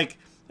I'm like,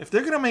 if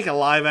they're gonna make a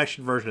live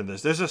action version of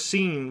this, there's a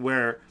scene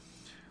where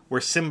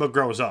Simba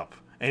grows up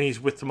and he's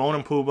with Timon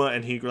and Pumbaa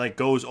and he like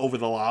goes over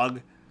the log,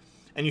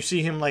 and you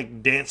see him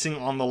like dancing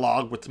on the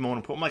log with Timon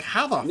and Pumbaa. I'm like,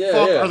 how the fuck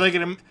yeah. are they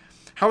gonna?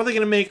 How are they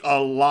gonna make a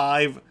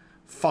live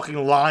fucking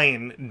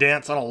lion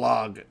dance on a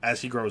log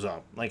as he grows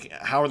up? Like,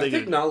 how are they I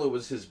think gonna? Nala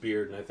was his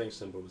beard, and I think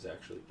Simba was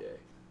actually gay.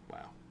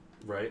 Wow.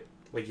 Right?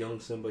 Like young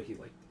Simba, he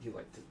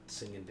liked to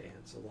sing and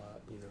dance a lot.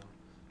 You know,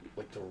 he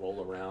liked to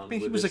roll around. I mean,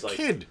 he with was a his, like,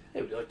 kid.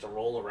 Hey, we like to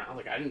roll around.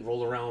 Like I didn't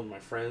roll around with my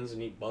friends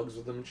and eat bugs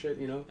with them and shit.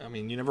 You know. I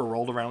mean, you never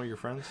rolled around with your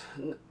friends.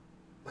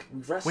 Like we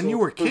wrestled, When you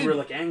were a but kid? we were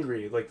like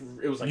angry. Like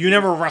it was like You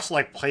never wrestled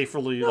like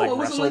playfully, No, like it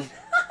wasn't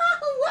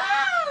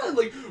wrestled.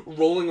 like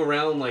rolling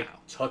around, like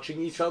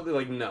touching each other.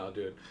 Like no,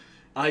 dude.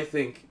 I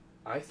think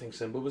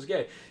Simba was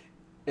gay,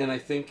 and I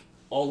think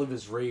all of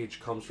his rage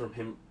comes from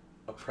him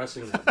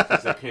oppressing them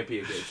because there can't be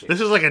a gay king. This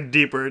is like a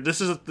deeper.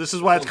 This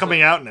is why it's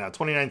coming out now,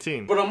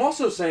 2019. But I'm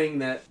also saying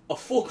that a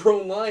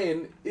full-grown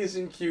lion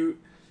isn't cute,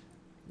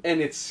 and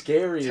it's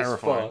scary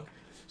Terrifying. as fuck.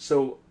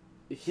 So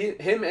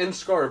him and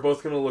Scar are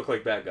both gonna look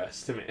like bad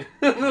guys to me.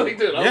 I'm like,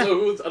 dude, I Yeah.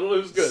 don't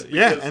know who's good.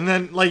 Yeah, because- and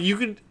then like you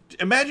could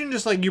imagine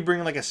just like you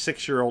bringing like a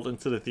 6-year-old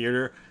into the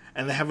theater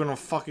and they're having a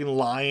fucking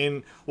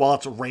lion while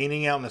it's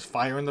raining out and there's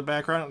fire in the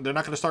background. They're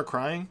not going to start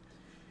crying.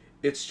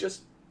 it's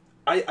just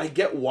I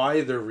get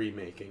why they're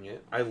remaking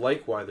it. I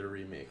like why they're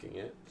remaking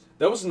it.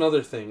 That was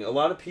another thing. A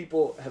lot of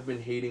people have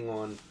been hating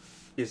on,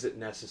 is it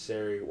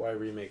necessary? Why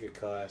remake a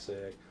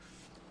classic?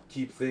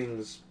 Keep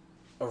things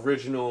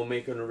original,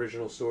 make an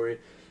original story.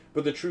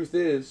 But the truth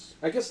is,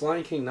 I guess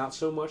Lion King not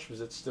so much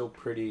because it's still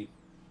pretty.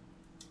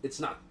 It's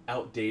not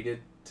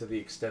outdated to the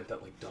extent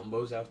that like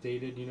Dumbo's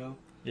outdated, you know.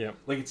 Yeah.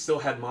 Like it still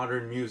had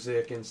modern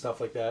music and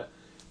stuff like that.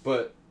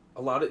 But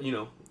a lot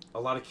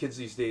of kids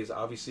these days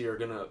obviously are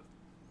gonna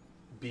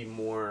be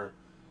more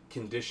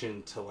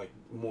conditioned to like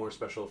more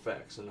special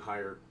effects and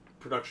higher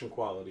production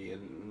quality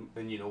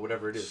and you know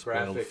whatever it is,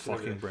 Spoiled graphics. And fucking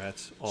everything.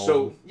 brats. All of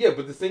So them. yeah,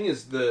 but the thing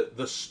is,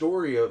 the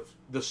story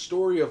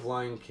of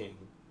Lion King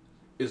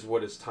is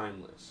what is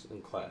timeless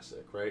and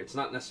classic, right? It's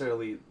not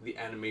necessarily the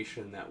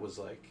animation that was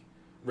like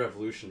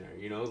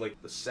revolutionary, you know,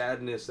 like the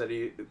sadness that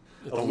he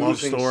The of love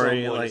losing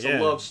story, someone. like, It's yeah.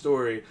 a love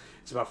story.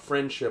 It's about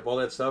friendship, all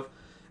that stuff.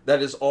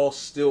 That is all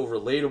still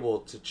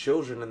relatable to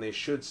children, and they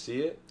should see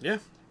it. Yeah.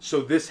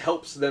 So this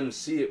helps them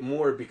see it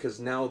more because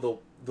now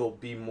they'll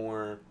be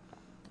more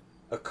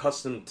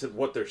accustomed to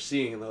what they're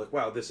seeing, and they're like,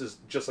 wow, this is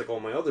just like all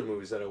my other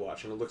movies that I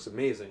watch, and it looks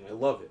amazing. I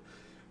love it.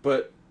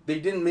 But they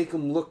didn't make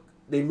them look.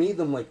 They made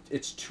them like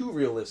it's too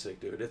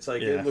realistic, dude. It's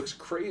like Yeah. it looks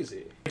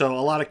crazy. So a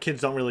lot of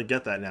kids don't really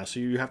get that now. So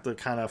you have to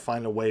kind of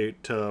find a way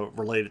to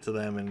relate it to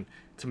them and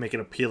to make it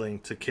appealing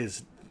to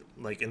kids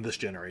like in this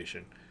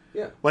generation.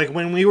 Yeah. Like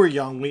when we were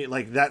young, we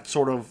like that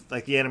sort of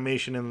like the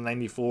animation in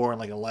 '94 and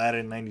like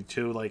Aladdin in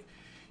 '92. Like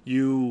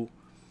you,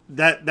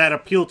 that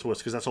appealed to us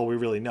because that's all we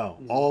really know.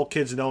 Mm-hmm. All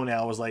kids know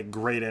now is like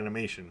great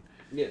animation.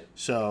 Yeah.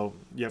 So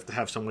you have to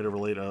have some way to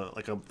relate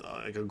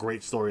a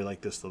great story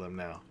like this to them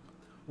now.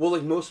 Well,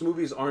 like most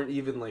movies aren't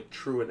even like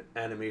true in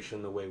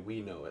animation the way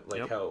we know it.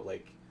 Like Yep. how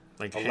like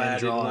Like Aladdin,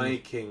 hand-drawn. Lion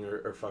King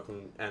are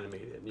fucking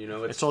animated. You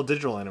know, It's all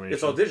digital animation.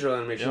 it's all digital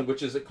animation, Yep.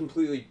 which is a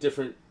completely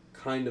different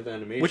kind of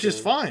animation. which is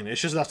fine.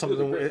 It's just not something.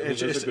 It was great. I mean,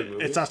 It's it was a just, good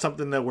movie. it's not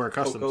something that we're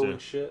accustomed Coco to.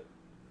 and shit.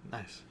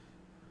 Nice.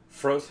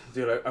 Frozen,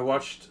 dude. I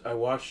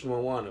watched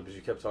Moana because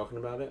you kept talking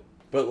about it,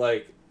 but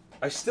like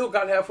I still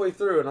got halfway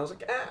through and I was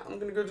like, I'm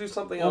gonna go do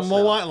something Well, else. now.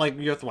 Moana, like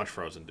you have to watch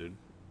Frozen, dude.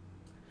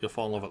 You'll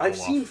fall in love with I've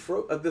Olaf.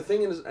 seen the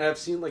thing is, I've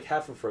seen like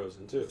half of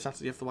Frozen too. It's not,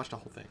 you have to watch the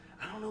whole thing.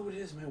 I don't know what it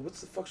is, man. What's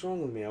the fuck's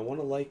wrong with me? I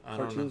want to like I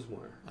don't cartoons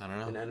more. I don't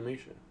know. And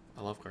animation.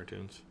 I love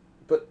cartoons.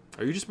 But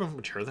Are you just more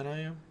mature than I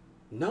am?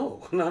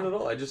 no, not at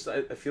all. I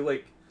feel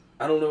like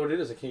I don't know what it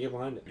is. I can't get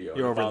behind it.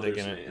 You're bothers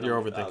overthinking me, it. and You're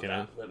I'm like, overthinking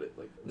God, it. But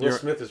like Will You're-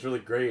 Smith is really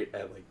great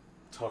at like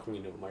talking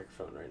into a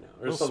microphone right now,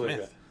 or Will something like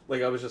Smith? that.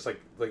 Like I was just like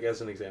as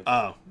an example.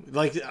 Oh,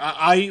 like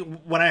I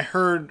when I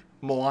heard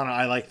Moana,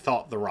 I like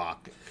thought The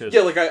Rock. 'Cause-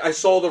 Yeah, like I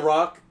saw The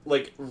Rock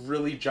like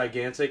really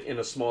gigantic in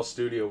a small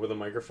studio with a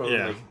microphone,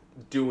 Yeah.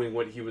 like doing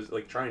what he was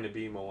like trying to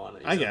be Moana.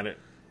 I get it,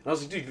 And I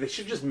was like, dude, they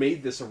should just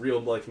made this a real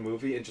life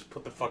movie and just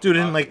put the fucking dude.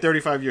 In Rock like it.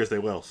 35 years, they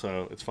will,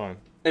 so it's fine.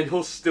 And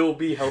he'll still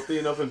be healthy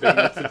enough and big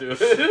enough to do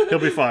it. He'll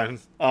be fine.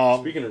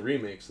 Speaking of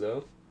remakes,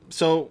 though,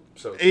 So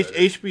So excited.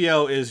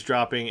 HBO is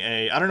dropping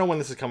I don't know when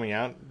this is coming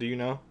out. Do you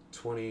know?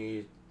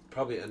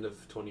 probably end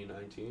of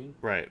 2019.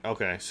 Right.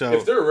 Okay. So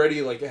If they're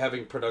already like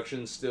having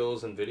production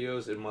stills and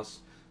videos,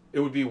 it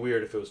would be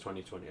weird if it was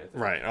 2020. I think.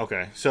 right.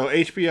 Okay. So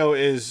HBO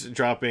is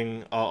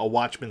dropping a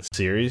Watchmen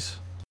series.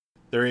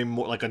 They're a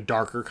more like a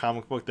darker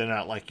comic book. They're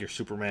not like your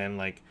Superman.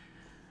 Like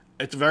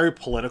it's very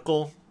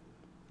political,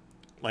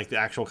 like the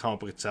actual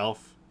comic book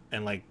itself,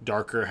 and like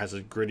darker, has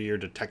a grittier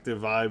detective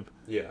vibe.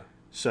 Yeah,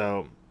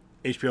 So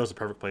HBO is the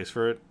perfect place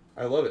for it.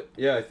 I love it.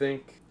 Yeah, I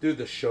think, dude,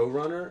 the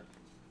showrunner.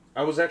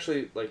 I was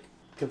actually like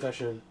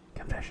confession.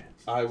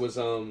 I was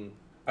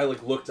I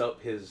like looked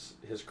up his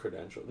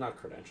credentials, not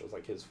credentials,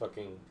 like his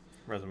fucking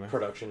Resume.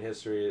 production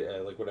history,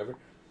 like whatever.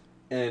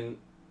 And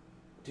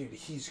dude,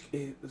 he's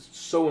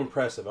so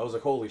impressive. I was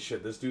like, holy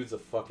shit, this dude's a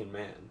fucking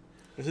man.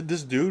 Is it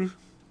this dude?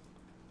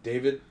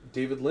 David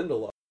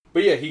Lindelof.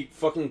 But yeah, he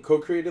fucking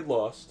co-created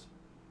Lost,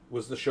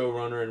 was the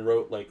showrunner and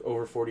wrote like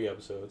over 40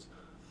 episodes.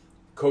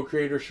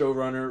 Co-creator,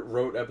 showrunner,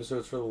 wrote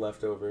episodes for The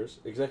Leftovers.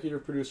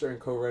 Executive producer and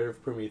co-writer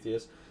of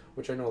Prometheus,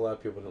 which I know a lot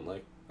of people didn't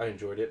like. I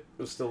enjoyed it.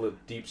 It was still a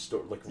deep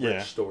story, like rich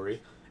Yeah.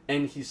 story.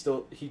 And he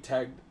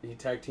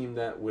tag teamed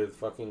that with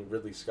fucking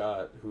Ridley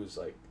Scott, who's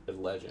like a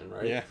legend,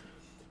 right? Yeah.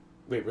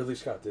 Wait, Ridley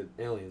Scott did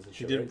Aliens and He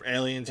shit, did right?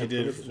 Aliens. He And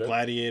did Prometheus, right?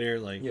 Gladiator.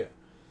 Like Yeah.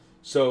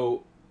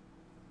 So,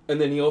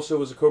 and then he also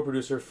was a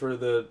co-producer for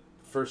the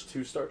first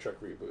 2 Star Trek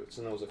reboots,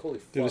 and I was like, holy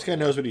fuck. dude, this guy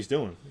knows what he's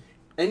doing.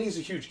 And he's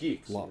a huge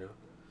geek, so, Lo- you know.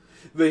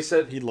 They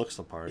said He looks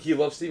the part. he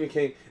loves Stephen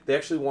King. They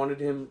actually wanted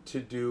him to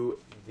do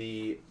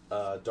the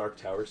Dark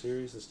Tower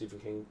series, the Stephen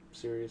King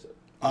series.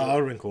 Oh, that would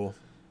have been cool.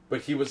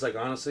 But he was like,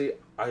 honestly,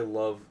 I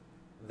love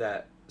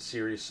that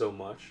series so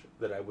much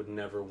that I would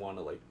never want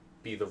to like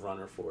be the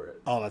runner for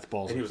it. Oh, that's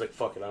ballsy. And he was like,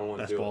 fuck it, I don't want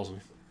to That's do ballsy.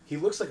 it. He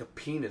looks like a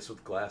penis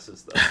with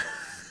glasses,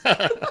 though.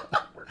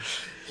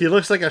 He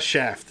looks like a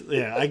shaft.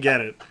 Yeah, I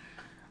get it.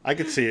 I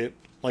could see it.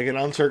 Like an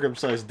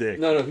uncircumcised dick.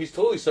 No, he's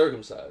totally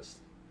circumcised.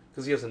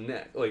 Because he has a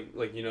neck. Like,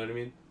 you know what I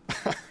mean?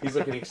 He's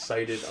like an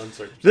excited,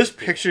 uncircumcised This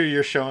penis. picture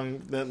you're showing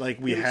that like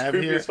we He looks have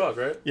creepy here. as fuck,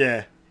 right?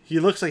 Yeah. He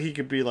looks like he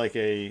could be like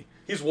a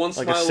He's one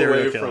Like a smile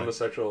serial away killer. from a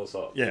sexual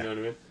assault. Yeah. You know what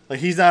I mean? like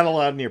he's not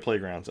allowed near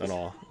playgrounds at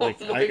all. Like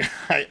my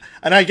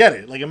and I get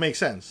it. Like it makes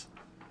sense.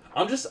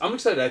 I'm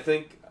excited. I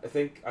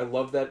think I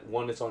love that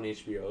one. It's on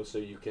HBO, so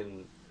you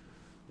can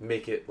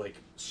make it like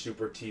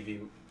super TV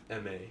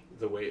MA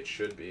the way it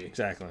should be.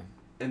 Exactly.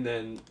 And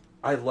then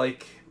I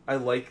like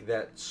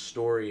that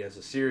story as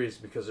a series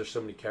because there's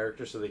so many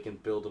characters, so they can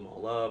build them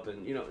all up,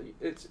 and you know,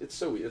 it's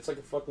so it's like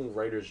a fucking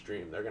writer's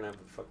dream. They're gonna have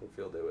a fucking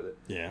field day with it.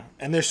 Yeah.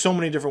 And there's so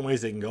many different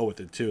ways they can go with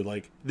it too.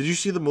 Like, did you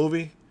see the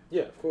movie?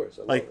 Yeah, of course.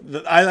 I love Like,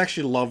 it. I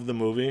actually love the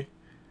movie.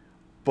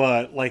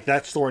 But like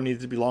that story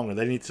needs to be longer.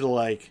 They need to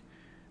like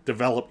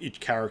develop each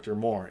character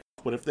more.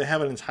 But if they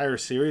have an entire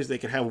series, they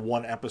could have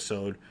one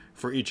episode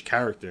for each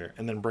character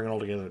and then bring it all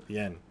together at the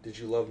end. Did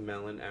you love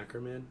Malin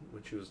Ackerman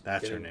when she was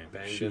That's her getting name.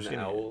 banged She in was the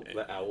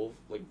getting- owl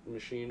like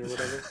machine or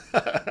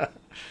whatever?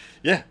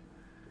 Yeah,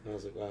 I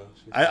was like, wow.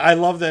 She's... I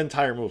love the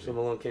entire movie. So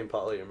Malone came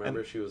Polly.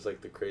 Remember, she was like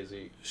the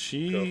crazy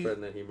She,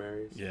 girlfriend that he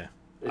marries. yeah,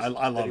 Is- I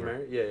love that he her.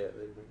 married? Yeah, yeah. That he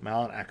married.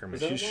 Malin Ackerman.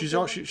 Is that She's a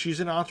long all, she's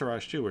in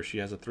Entourage too, where she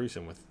has a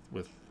threesome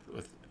with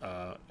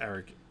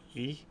Eric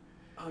E.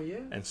 Oh yeah.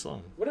 and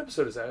Sloan. What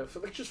episode is that?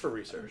 Like just for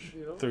research,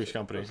 you know. Three's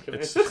Company. I'm just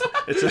kidding.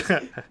 It's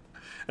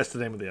that's the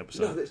name of the no,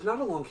 episode. it's not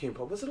Along Came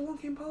Polly. Was it Along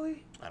Came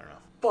Polly? I don't know.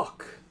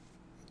 Fuck.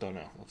 Don't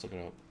know. Let's look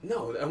it up.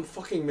 No, I'm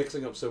fucking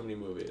mixing up so many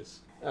movies.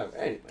 Oh,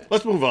 anyway.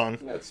 Let's move on.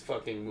 Let's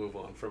fucking move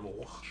on from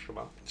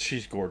Washima.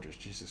 She's gorgeous.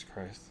 Jesus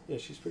Christ. Yeah,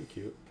 she's pretty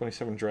cute.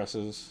 27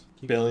 dresses.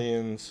 Keep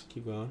billions.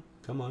 Keep going.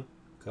 Come on.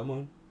 Come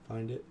on.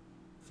 Find it.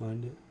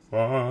 Find it.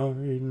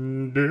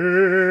 Find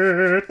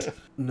it.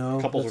 No.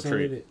 Couples that's not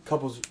Retreat. it.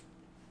 Couples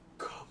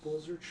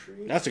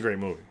Retreat? That's a great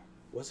movie.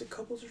 Was it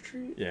Couples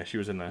Retreat? Yeah, she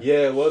was in that.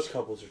 Yeah, it was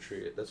Couples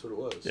Retreat. That's what it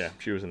was. Yeah,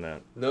 she was in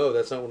that. No,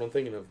 that's not what I'm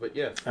thinking of. But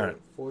yeah, All right.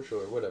 for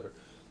sure. Whatever.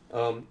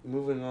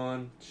 Moving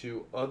on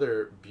to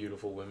other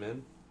beautiful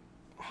women.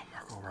 Oh,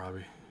 Margot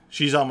Robbie.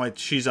 She's on my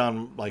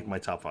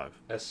top 5.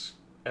 S.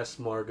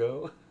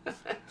 Margot.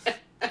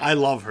 I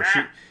love her.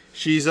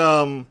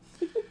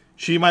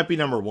 She might be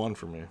number 1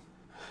 for me.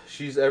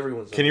 She's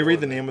everyone's. Can you number read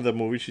one. the name of the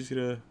movie she's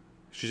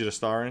gonna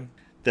star in?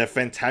 The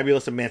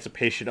Fantabulous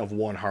Emancipation of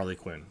One Harley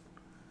Quinn.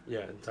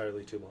 Yeah,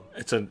 entirely too long.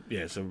 It's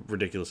a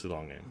ridiculously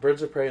long name.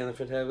 Birds of Prey and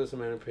the Fantabulous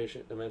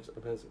Emancipation.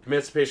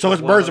 So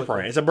it's Birds of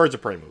Prey. It's a Birds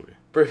of Prey movie.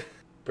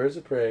 Birds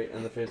of Prey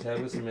and the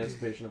Fantabulous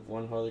Emancipation of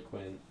One Harley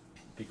Quinn,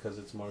 because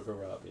it's Margot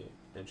Robbie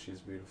and she's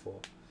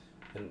beautiful.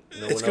 And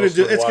no It's one gonna else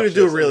do- would it's watch gonna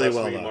do this really unless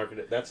well, we though. market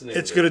it. That's the name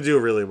It's of gonna it. do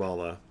really well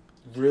though.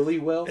 Really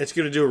well. It's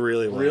gonna do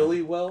really well.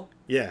 Really well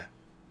Yeah,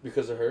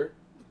 because of her.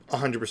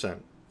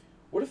 100%.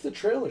 What if the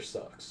trailer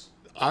sucks?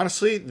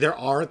 Honestly, they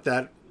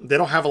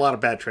don't have a lot of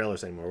bad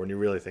trailers anymore when you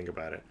really think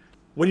about it.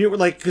 When you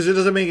like, because it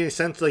doesn't make any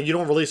sense. Like, you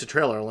don't release a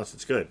trailer unless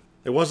it's good.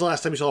 It was the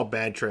last time you saw a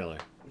bad trailer.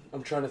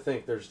 I'm trying to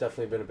think. There's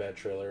definitely been a bad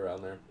trailer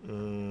around there.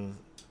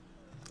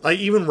 Like,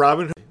 even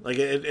Robin Hood, like,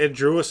 it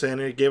drew us in.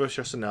 It gave us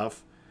just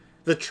enough.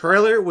 The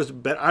trailer was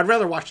better. I'd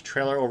rather watch the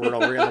trailer over and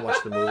over again than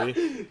watch the movie.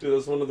 Dude,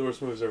 that's one of the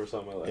worst movies I ever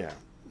saw in my life. Yeah.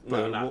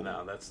 No, But-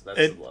 no, that's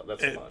it-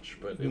 much.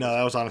 But it No,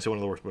 that was honestly one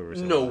of the worst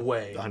movies. No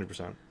way.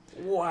 100%.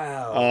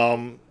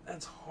 wow.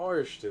 That's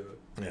harsh, dude.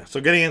 Yeah.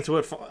 So getting into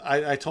it,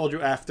 I told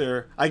you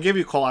after I gave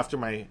you a call after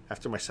my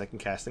second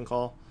casting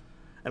call,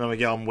 and I'm like,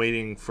 yeah, I'm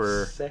waiting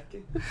for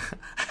Second.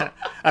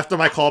 after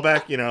my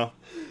callback, you know.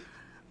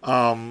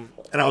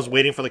 And I was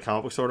waiting for the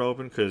comic book store to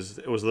open because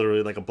it was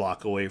literally like a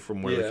block away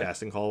from where the Yeah.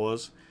 casting call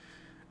was,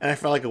 and I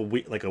felt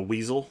like a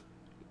weasel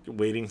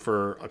waiting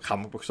for a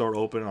comic book store to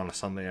open on a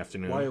Sunday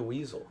afternoon. Why a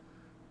weasel?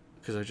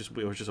 Because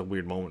it was just a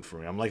weird moment for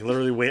me. I'm like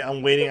literally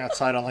I'm waiting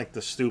outside on like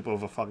the stoop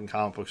of a fucking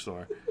comic book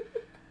store.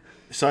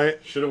 So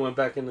Should have went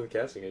back into the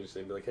casting agency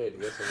and be like, hey, do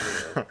you guys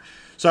have any?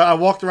 so I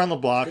walked around the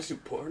block. guys do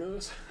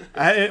pornos?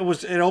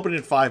 It opened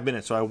in 5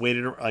 minutes, so I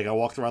waited. Like, I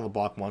walked around the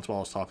block once while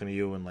I was talking to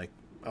you, and like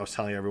I was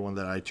telling everyone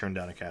that I turned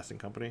down a casting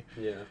company.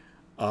 Yeah.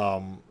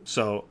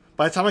 So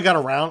by the time I got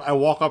around, I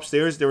walk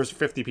upstairs. There was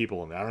 50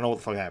 people in there. I don't know what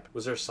the fuck happened.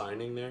 Was there a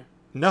signing there?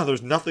 No,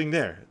 there's nothing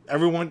there.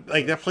 Everyone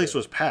that place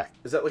was packed.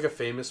 Is that like a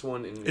famous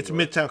one in New It's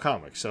York? Midtown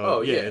Comics, so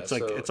Oh yeah, yeah, it's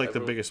like so the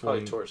everyone biggest probably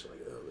one. Tours like,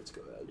 oh, let's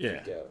go out.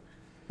 Yeah. Geek out.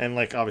 And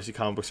like obviously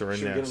comic books are in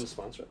Should we there. get them to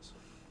sponsor us?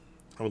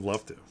 I would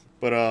love to.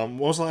 But when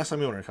was the last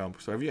time you went to a comic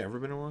book store? Have you ever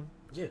been to one?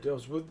 Yeah, dude, I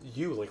was with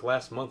you like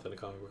last month in a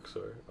comic book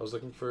store. I was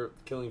looking for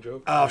Killing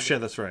Joke. Oh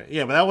shit, that's right.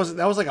 Yeah, but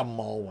that was like a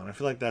mall one. I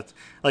feel like that's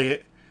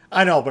like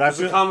I know, but I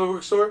Was it a feel comic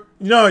book store?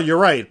 no, you're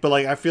right. But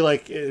like I feel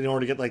like in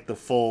order to get like the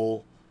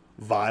full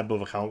vibe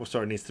of a comic book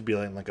store, it needs to be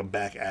like a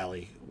back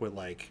alley with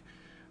like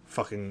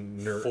fucking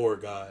nerd. 4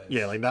 guys.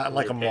 Yeah, like not with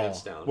like a their mall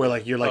pants down. where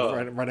like you're like Oh.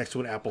 right next to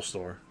an Apple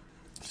store.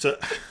 So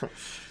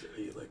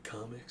You like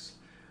comics?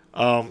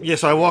 yeah,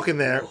 so I walk in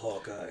there,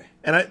 Hawkeye.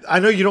 and I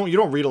know you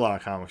don't read a lot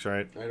of comics,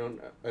 right? I don't.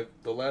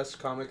 The last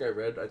comic I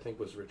read, I think,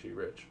 was Richie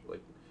Rich.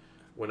 Like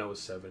when I was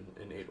 7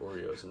 and ate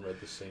Oreos and read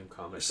the same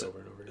comics over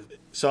and over again.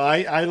 So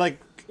I like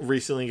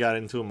recently got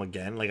into them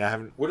again. Like I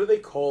haven't What do they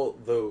call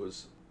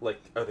those? Like,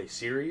 are they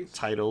series?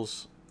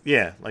 titles.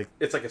 Yeah, like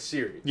It's like a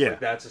series. Yeah. Like,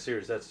 that's a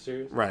series. That's a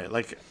series. right.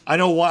 Like I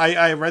know why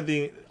I read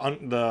the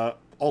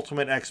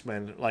Ultimate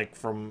X-Men like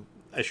from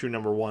issue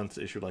number 1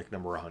 to issue like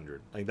number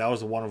 100. Like that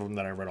was one of them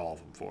that I read all of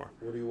them for.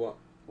 What do you want?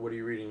 What are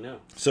you reading now?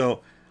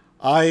 So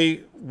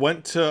I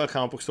went to a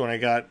comic book store and I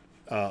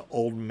got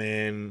Old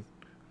Man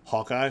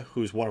Hawkeye,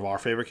 who's one of our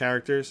favorite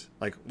characters.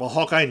 Like, well,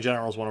 Hawkeye in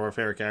general is one of our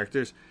favorite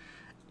characters,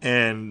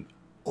 and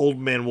Old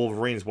Man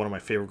Wolverine is one of my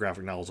favorite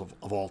graphic novels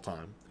of all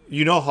time.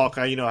 You know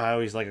Hawkeye, you know how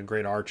he's like a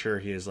great archer.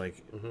 He is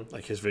like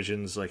like his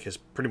visions, like his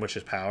pretty much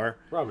his power.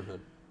 Robin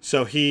Hood.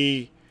 So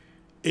he,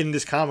 in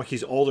this comic,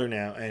 he's older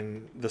now,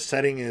 and the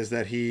setting is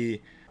that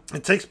he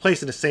it takes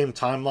place in the same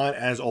timeline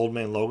as Old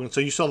Man Logan. So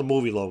you saw the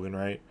movie Logan,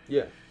 right?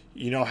 Yeah.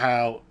 You know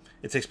how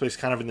it takes place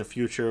kind of in the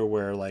future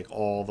where like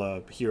all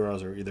the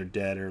heroes are either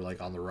dead or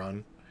like on the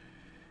run.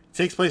 It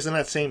takes place in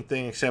that same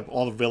thing, except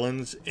all the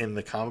villains in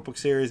the comic book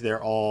series,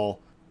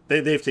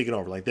 they've taken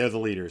over. Like they're the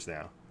leaders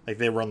now. Like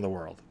they run the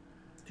world.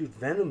 Dude,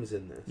 Venom's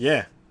in this.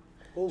 Yeah.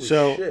 Holy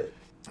So, shit.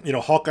 you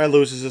know, Hawkeye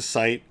loses his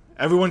sight.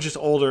 Everyone's just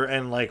older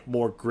and like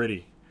more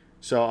gritty.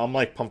 So I'm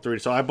like pumped to read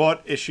it. So I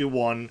bought issue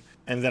 1,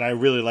 and then I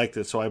really liked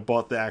it. So I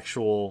bought the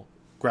actual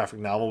graphic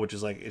novel, which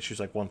is like issues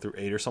like 1 through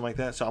 8 or something like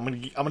that. So I'm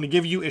gonna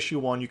give you issue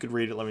 1. You could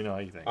read it. Let me know how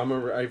you think.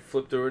 I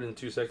flipped through it in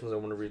 2 seconds. I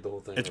want to read the whole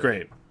thing. It's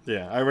great.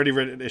 Yeah, I already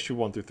read it, issue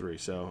 1 through 3.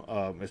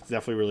 So it's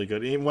definitely really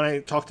good. Even when I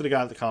talked to the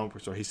guy at the comic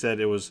book store, he said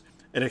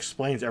it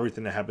explains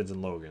everything that happens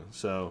in Logan.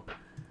 So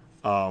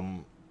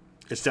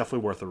it's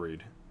definitely worth a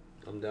read.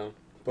 I'm down.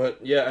 But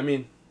yeah, I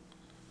mean,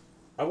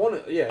 I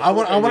want to. Yeah, I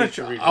want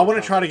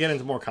to try to get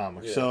into more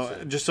comics. Yeah, so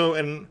same. just so,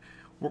 and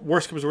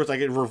worst comes to worst, I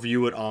can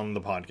review it on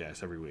the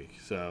podcast every week.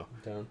 So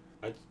Down.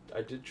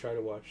 I did try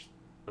to watch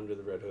Under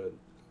the Red Hood.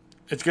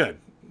 it's good.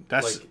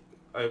 That's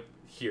Like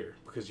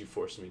because you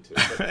forced me to.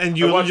 But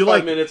and I watched you 5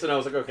 like minutes and I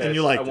was like, okay, and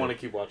you I liked want it.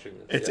 to keep watching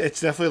this.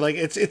 it's definitely like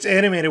it's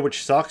animated,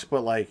 which sucks,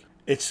 but like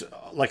it's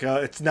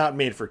not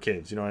made for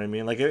kids. You know what I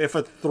mean? Like if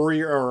a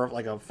 3 or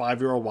like a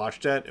 5-year-old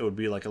watched that, it would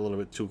be like a little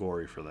bit too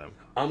gory for them.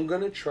 I'm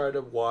gonna try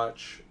to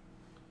watch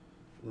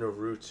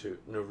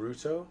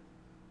Naruto.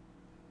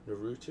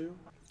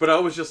 But I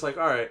was just like,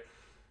 all right.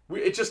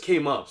 It just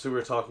came up, so we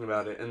were talking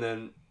about it, and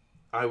then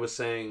I was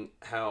saying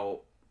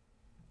how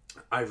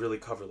I really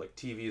cover like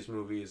TVs,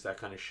 movies, that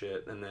kind of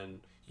shit, and then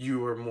you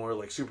were more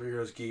like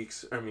superheroes,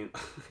 geeks. I mean,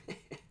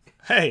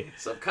 Hey,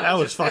 that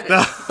was subconscious. fucked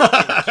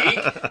up.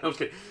 Geek? I'm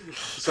kidding.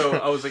 So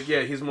I was like,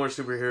 yeah, he's more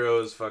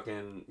superheroes,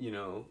 fucking,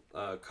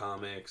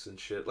 comics and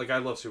shit. Like, I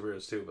love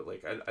superheroes too, but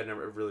like, I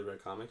never really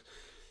read comics.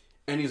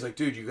 And he's like,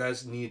 dude, you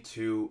guys need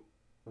to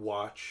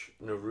watch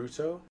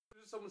Naruto.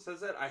 If someone says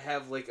that, I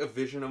have like a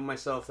vision of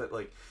myself that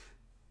like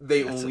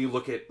they only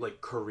look at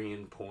like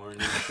Korean porn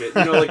and shit.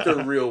 You know, like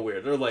they're real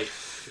weird. They're like,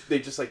 they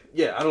just like,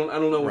 yeah, I don't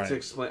know what Right. to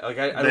explain. Like,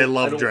 They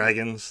love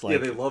dragons. Like, yeah,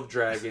 they love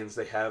dragons.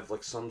 They have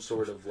like some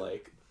sort of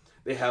like,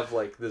 they have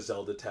like the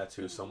Zelda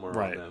tattoo somewhere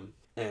Right. on them,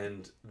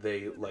 and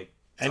they like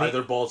tie Any-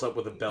 their balls up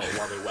with a belt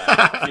while they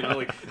whack. You know,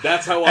 like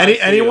that's how I feel.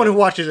 anyone who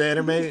watches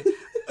anime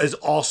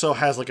also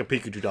has like a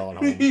Pikachu doll at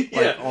home. Like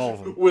yeah, all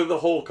of them. with a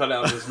hole cut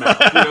out in his mouth.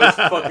 You know, it's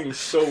fucking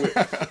so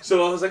weird.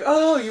 So I was like,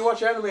 oh, you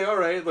watch anime, all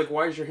right. Like,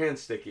 why is your hand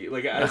sticky?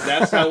 Like,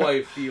 that's how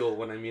I feel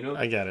when I meet him.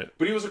 I get it.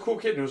 But he was a cool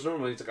kid, and it was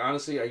normal. He's like,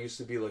 honestly, I used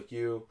to be like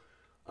you,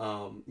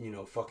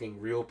 fucking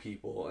real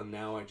people, and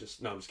now I'm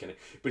just kidding.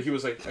 But he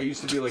was like, I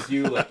used to be like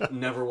you, like,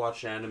 never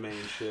watched anime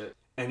and shit.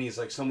 And he's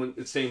like,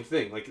 same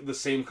thing. Like, the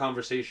same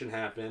conversation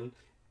happened,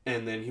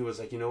 and then he was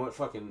like, you know what,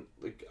 fucking,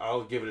 like,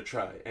 I'll give it a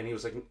try. And he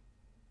was like,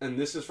 and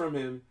this is from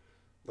him.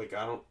 Like,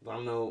 I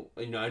don't know.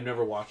 I've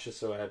never watched it,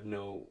 so I have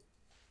no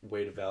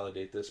way to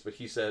validate this. But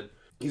he's like,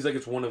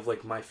 it's one of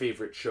like my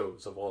favorite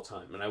shows of all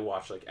time, and I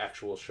watch like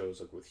actual shows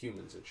like with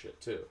humans and shit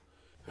too.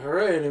 All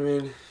right, I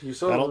mean, you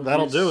sold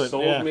That'll do it,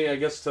 Sold yeah. me, I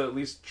guess, to at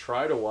least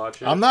try to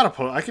watch it. I'm not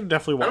opposed. I can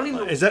definitely watch. I don't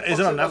even know. Is it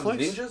on about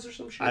Netflix? Ninjas or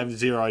some shit. I have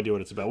zero idea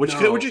what it's about. Which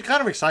No. is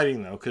kind of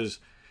exciting though, because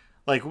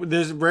like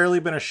there's rarely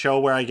been a show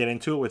where I get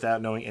into it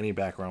without knowing any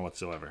background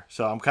whatsoever.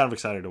 So I'm kind of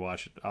excited to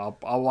watch it. I'll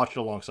watch it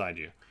alongside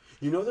you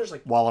You know, there's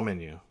like. while I'm in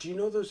you. Do you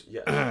know those?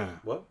 Yeah.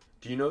 What?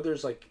 Do you know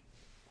there's like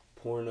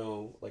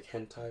porno, like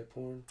hentai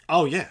porn?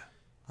 Oh yeah,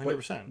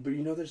 100%. But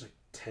you know there's like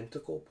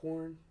tentacle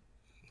porn.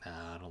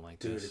 Nah, I don't like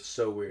Dude, this. it's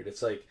so weird.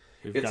 It's like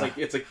We've it's got-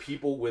 like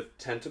people with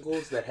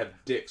tentacles that have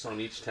dicks on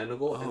each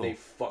tentacle, and Oh. they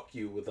fuck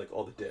you with like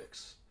all the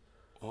dicks.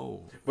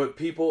 Oh, But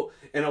people,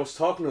 and I was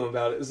talking to him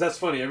about it. 'Cause that's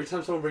funny. Every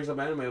time someone brings up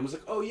anime, I was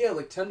like, "Oh yeah,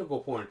 like tentacle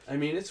porn." I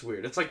mean, it's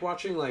weird. It's like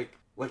watching like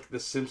the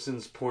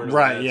Simpsons porn.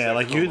 right, ads yeah, that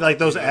like come you up, like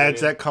those you know what I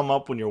ads mean? that come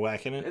up when you're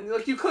whacking it. And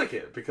like you click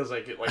it because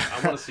like I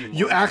want to see more.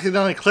 You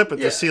accidentally clip it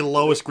Yeah. to see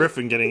Lois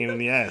Griffin getting it in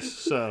the ass.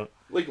 So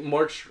like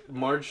Marge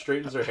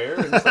straightens her hair,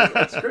 and it's like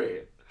that's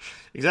great.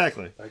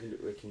 exactly. I can do.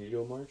 Wait, can you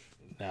do a Marge?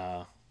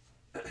 No,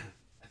 I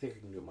think I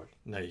can do a Marge.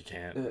 no, you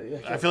can't. Yeah,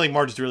 I feel like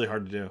Marge is really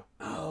hard to do.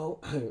 Oh,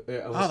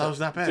 yeah, Oh, that was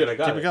not bad. Dude, I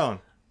got Keep it. it going.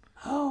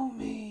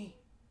 Homie.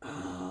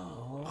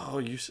 Oh.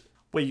 Oh,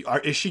 wait.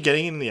 Is she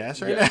getting it in the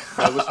ass right Yeah,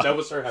 now? that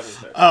was her having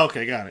sex. Oh,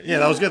 okay, got it. Yeah,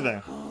 that was good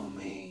then.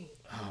 Homie.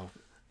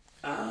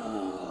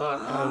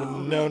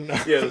 Oh, no.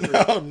 Yeah,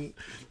 No.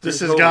 This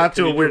has Home. got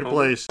Can to a you do weird home?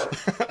 place.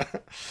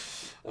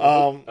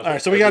 All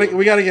right, so we gotta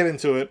get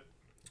into it.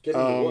 Get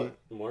into what?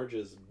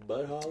 Marge's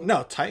butthole?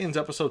 No, Titans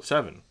episode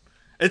 7.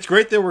 It's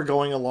great that we're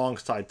going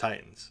alongside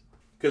Titans.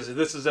 Because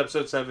this is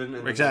episode 7.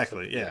 And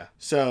Exactly. Yeah.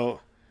 So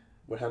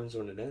What happens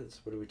when it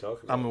ends? What are we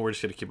talking about? we're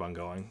just gonna keep on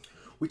going.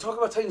 We talk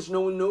about Titans,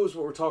 no one knows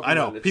what we're talking I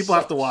about. know It people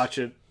have to sucks. watch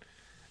it.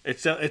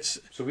 It's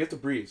So we have to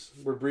breeze.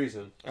 We're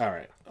breezing. all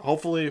right.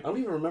 Hopefully, I don't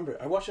even remember.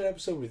 I watched that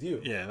episode with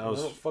you. Yeah, that I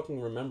was- don't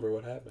fucking remember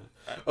what happened.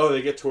 Oh,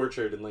 they get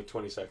tortured in like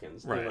 20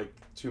 seconds. Right. In like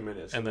 2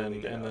 minutes. and they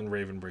then get out.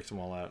 Raven breaks them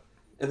all out.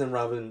 And then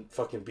Robin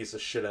fucking beats the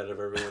shit out of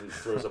everyone and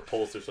throws a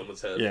pole through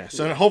someone's head. Yeah.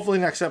 So hopefully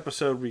next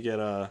episode we get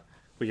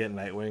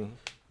Nightwing.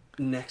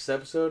 Next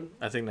episode?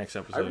 I think next I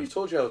already episode.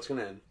 told you how it's going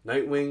to end.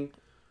 Nightwing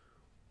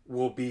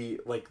will be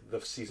like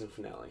the season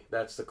finale.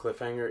 That's the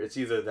cliffhanger. It's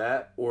either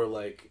that or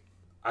like...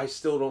 I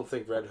still don't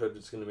think Red Hood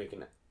is going to make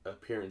an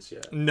appearance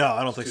yet. No,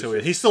 I don't think too so.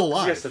 soon. He's still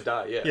alive. He has to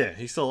die, yeah. Yeah,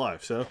 he's still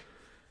alive. So,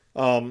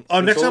 next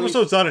only-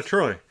 episode's Donna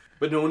Troy.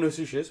 But no one knows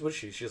who she is. What is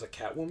she? She's a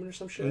Catwoman or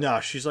some shit? No,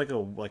 she's like a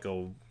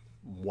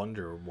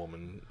Wonder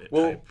Woman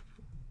Well, type.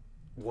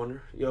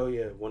 Wonder... Oh,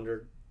 yeah.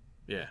 Wonder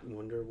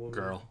Woman?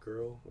 Girl.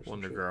 Or some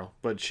Wonder shit. Girl.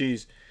 But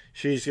she's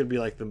gonna be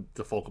like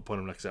the focal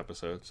point of next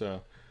episode.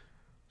 So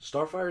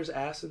Starfire's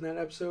ass in that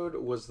episode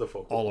was the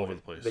focal All point. over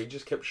the place. They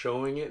just kept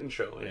showing it and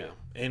showing yeah, it.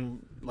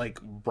 and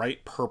like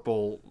bright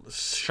purple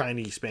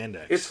shiny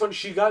spandex. It's fun.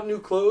 She got new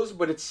clothes,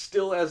 but it's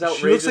still as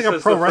outrageous like a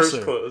as pro the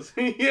wrestler. first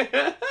clothes.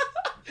 Yeah.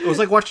 It was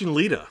like watching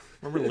Lita.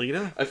 Remember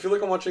Lita? I feel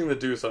like I'm watching The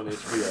Deuce on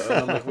HBO, and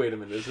I'm like, wait a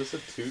minute, is this a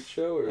Toot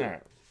show? Or...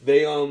 Alright.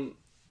 They oh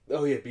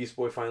yeah, Beast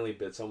Boy finally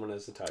bit someone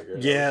as the tiger.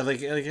 Yeah, it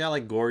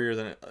got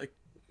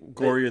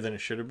gorier than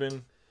it should have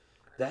been.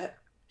 That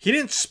He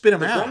didn't spit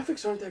him the out.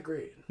 graphics aren't that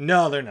great.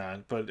 No, they're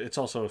not. But it's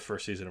also a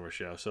first season of a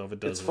show, so if it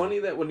does, It's funny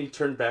that when he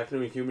turned back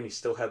into a human, he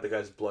still had the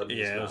guy's blood in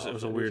his Yeah, mouth. it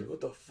was a And weird- like,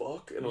 what the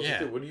fuck? And I was Yeah. like,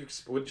 dude, what do you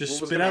what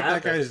just was spit gonna out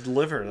that happen? guy's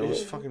liver. That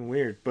was fucking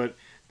weird. But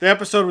the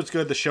episode was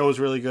good. The show was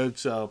really good.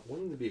 So, I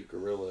wanted him to be a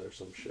gorilla or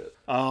some shit.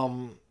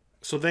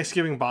 so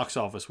Thanksgiving box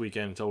office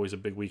weekend. It's always a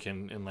big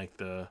weekend in like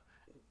the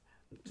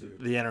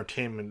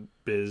entertainment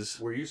biz.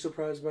 Were you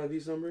surprised by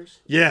these numbers?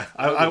 Yeah,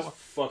 I was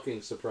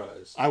fucking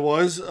surprised. I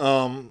was.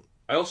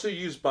 I also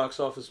use Box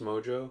Office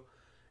Mojo,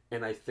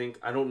 and I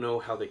don't know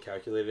how they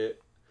calculate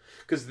it,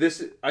 because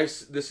this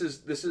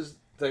is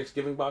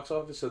Thanksgiving box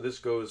office, so this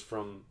goes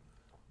from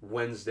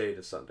Wednesday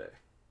to Sunday.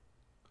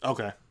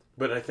 Okay.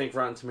 But I think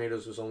Rotten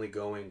Tomatoes was only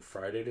going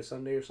Friday to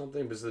Sunday or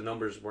something because the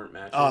numbers weren't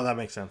matching. Oh, that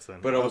makes sense then.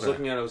 But I was Okay.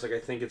 looking at it, I was like, I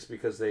think it's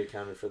because they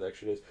accounted for the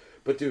extra days.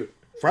 But dude,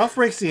 Ralph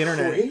Breaks the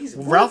Internet. Crazy.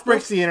 Ralph What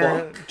Breaks the the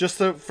Internet. fuck? Just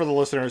for the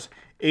listeners,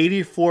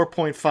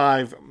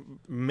 84.5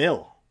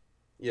 mil.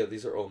 yeah,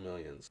 these are all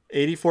millions.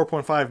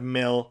 84.5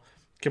 mil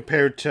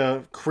compared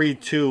to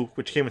Creed 2,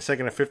 which came in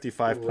second at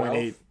 55.8.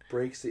 Ralph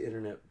Breaks the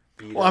Internet.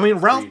 Well, I mean,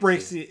 Ralph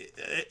Breaks the...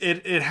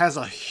 It has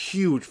a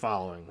huge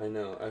following. I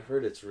know. I've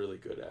heard it's really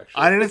good,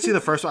 actually. I didn't see the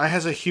first one. It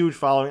has a huge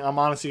following. I'm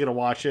honestly going to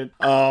watch it.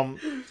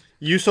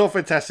 You Saw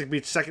Fantastic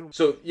Beasts second...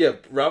 So, yeah,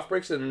 Ralph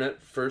Breaks the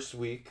Internet, first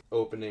week,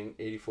 opening,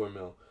 84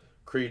 mil.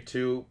 Creed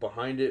 2,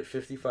 behind it,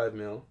 55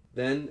 mil.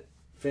 Then,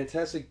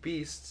 Fantastic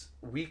Beasts,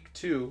 week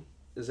 2,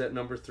 is at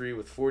number 3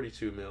 with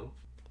 42 mil.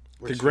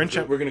 The Grinch...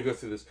 We're going to go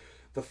through this.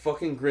 The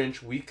fucking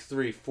Grinch, week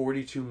 3,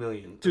 42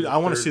 million. Dude, I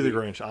want to see The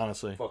Grinch. Grinch,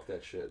 honestly. Fuck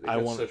that shit. They I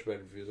got want- such bad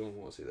reviews. I don't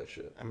want to see that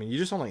shit. I mean, you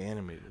just don't like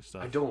animated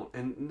stuff. I don't.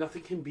 And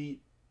nothing can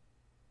beat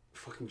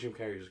fucking Jim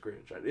Carrey's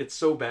Grinch. It's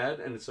so bad,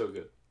 and it's so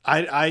good.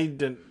 I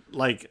didn't...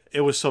 Like, it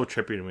was so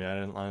trippy to me.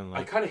 I didn't I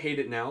like... kind of hate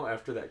it now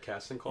after that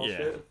casting call Yeah.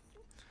 shit.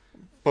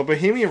 But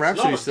Bohemian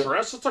Rhapsody... Not a still-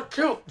 dress, it's a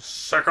kilt,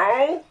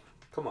 sicko!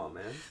 Come on,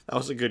 man. That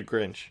was a good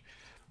Grinch.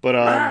 But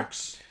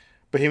Max!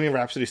 Bohemian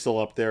Rhapsody's still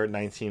up there at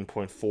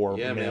 19.4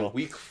 Yeah, mil. man.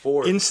 Week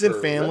 4. Instant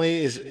for-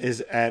 Family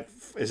is at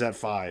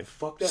 5.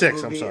 Fuck that 6,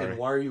 movie, I'm sorry. and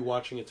why are you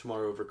watching it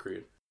tomorrow over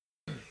Creed?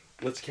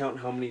 Let's count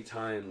how many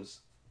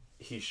times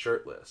he's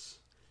shirtless.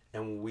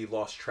 And we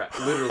lost track.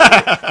 Literally.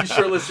 He's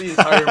shirtless the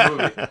entire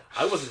movie.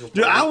 I wasn't Dude,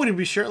 complaining. I wouldn't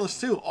be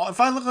shirtless too. If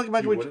I look like You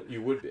Michael, wouldn't? You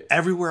would be.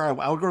 everywhere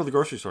I would go to the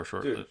grocery store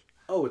shirtless. Dude.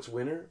 Oh, it's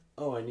winter?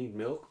 Oh, I need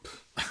milk?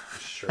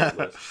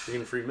 Shirtless. You're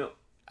getting free milk.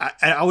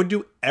 I would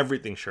do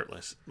everything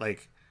shirtless.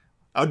 Like,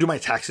 I would do my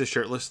taxes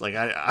shirtless. Like,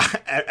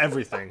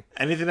 everything.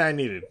 Anything I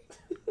needed.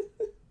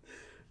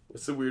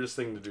 What's the weirdest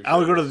thing to do? I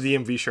would go to shirtless? the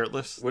DMV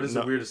shirtless. What is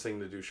No- the weirdest thing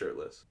to do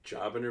shirtless?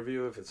 Job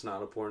interview if it's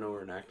not a porno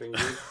or an acting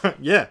gig?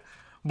 Yeah.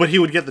 But he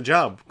would get the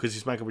job because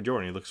he's Michael B.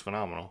 Jordan. He looks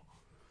phenomenal.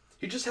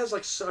 He just has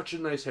like such a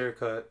nice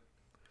haircut.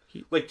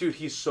 Like, dude,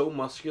 he's so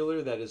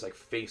muscular that his like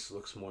face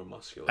looks more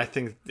muscular. I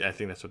think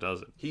that's what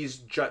does it.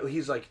 He's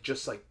like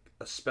just like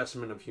a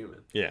specimen of human.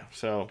 Yeah.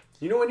 So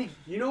You know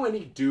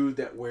any dude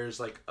that wears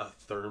like a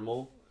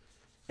thermal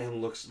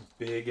and looks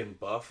big and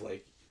buff,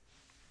 like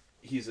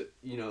he's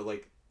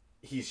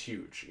he's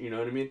huge. You know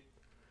what I mean?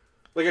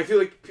 Like, I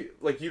feel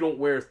like you don't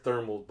wear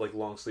thermal like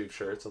long sleeve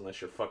shirts unless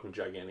you're fucking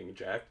gigantic and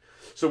jacked.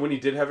 So when he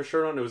did have a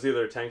shirt on, it was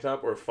either a tank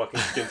top or a fucking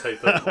skin tight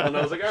thermal. And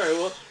I was like, all right,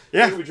 well,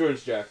 Yeah. Michael B.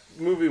 Jordan's jacked.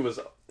 The movie was.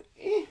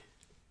 Anyway,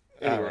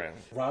 All right.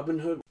 Robin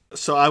Hood.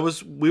 So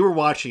we were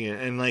watching it,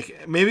 and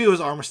like maybe it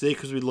was our mistake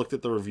because we looked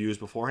at the reviews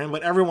beforehand.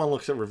 But everyone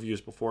looks at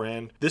reviews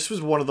beforehand. This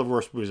was one of the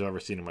worst movies I've ever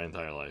seen in my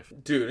entire life.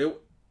 Dude,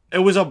 It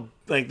was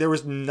there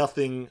was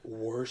nothing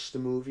worst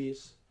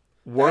movies.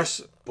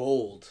 worse,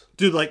 Bold.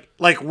 dude.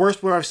 Like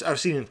worst what I've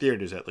seen in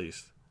theaters at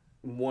least.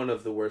 One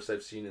of the worst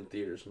I've seen in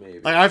theaters, maybe.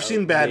 Like, I've I seen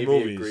would bad maybe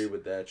movies. Agree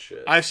with that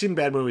shit. I've seen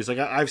bad movies. Like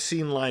I've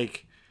seen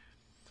like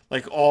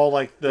all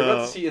like We're about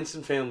to the see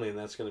Instant Family, and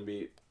that's going to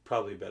be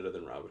probably better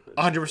than Robin Hood.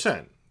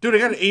 100%. Dude, I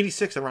got an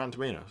 86 on Rotten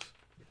Tomatoes.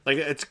 Like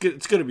it's good.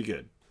 It's gonna be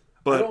good.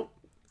 But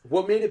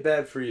What made it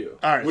bad for you?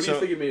 All right, What do you so-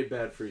 think it made it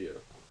bad for you?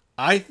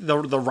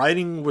 The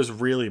writing was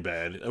really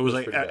bad. It was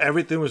like pretty bad.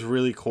 everything was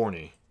really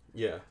corny.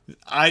 Yeah.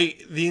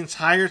 The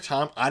entire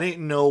time I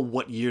didn't know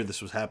what year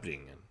this was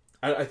happening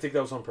in. I think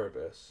that was on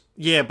purpose.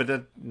 Yeah, but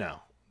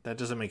that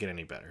doesn't make it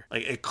any better.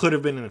 Like it could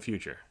have been in the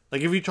future.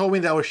 Like if you told me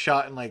that was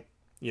shot in like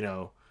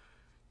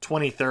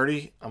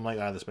 2030, I'm like,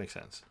 this makes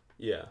sense.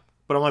 Yeah.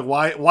 But I'm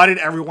like, why did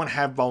everyone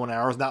have bow and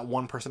arrows? Not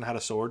one person had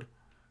a sword.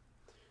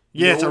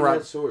 Yeah, No it's a one had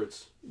Robin.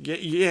 swords.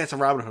 Yeah, it's a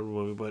Robin Hood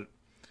movie, but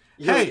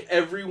Yeah, Hey! like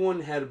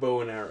everyone had a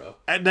bow and arrow.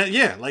 and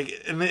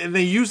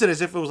they used it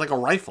as if it was like a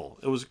rifle.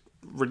 It was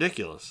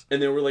ridiculous.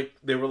 And they were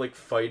like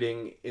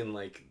fighting in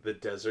like the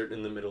desert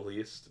in the Middle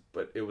East,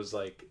 but it was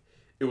like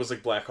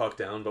Black Hawk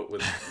Down, but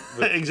with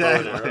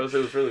Exactly. bow and arrows. It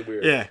was really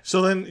weird. Yeah.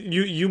 So then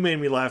you made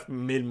me laugh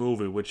mid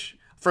movie, which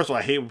first of all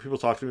I hate when people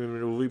talk to me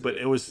mid movie, but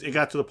it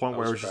got to the point I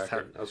where it was, was just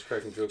cracking, I was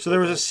cracking jokes. so there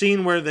about was a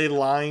scene where they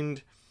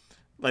lined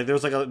like there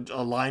was like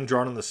a line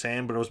drawn in the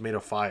sand, but it was made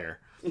of fire.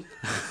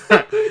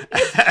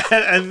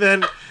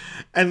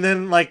 and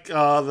then like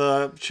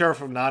the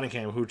sheriff of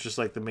Nottingham, who's just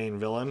like the main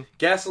villain.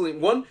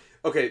 gasoline.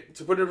 Okay,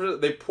 to put it,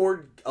 they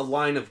poured a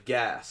line of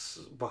gas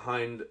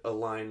behind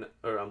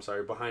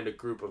a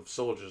group of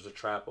soldiers to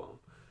trap them,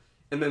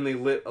 and then they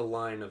lit a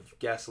line of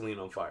gasoline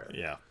on fire.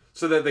 Yeah.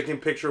 So that they can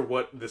picture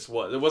what this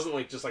was. It wasn't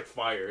like just like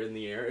fire in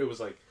the air. It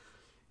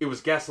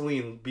was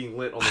gasoline being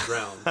lit on the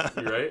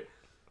ground. Right?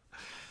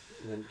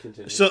 And then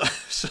continue. So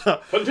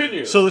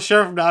Continue. So the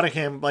sheriff of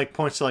Nottingham like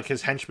points to like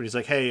his henchman. He's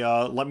like, "Hey,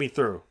 let me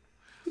through."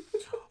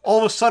 All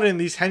of a sudden,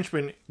 these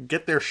henchmen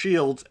get their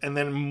shields and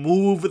then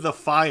move the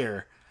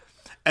fire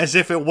as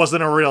if it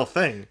wasn't a real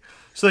thing.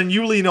 So then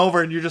you lean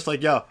over and you're just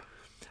like, "Yo,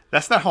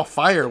 that's not how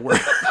fire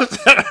works."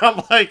 And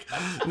I'm like,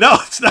 "No,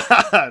 it's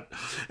not.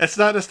 It's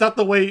not. It's not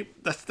the way.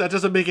 That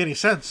doesn't make any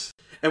sense."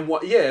 And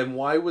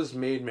why was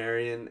Maid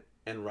Marian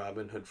and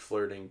Robin Hood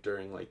flirting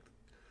during like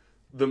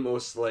the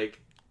most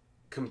like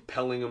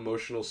compelling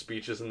emotional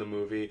speeches in the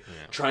movie,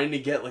 trying to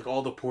get like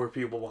all the poor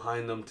people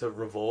behind them to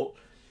revolt,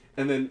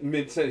 and then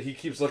mid-sentence he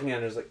keeps looking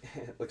at her, like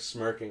like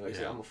smirking, like,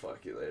 "I'm gonna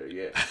fuck you later,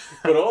 yeah."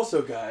 But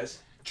also, guys,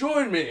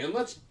 join me and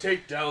let's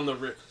take down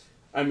the.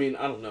 I mean,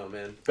 I don't know,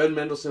 man. Ben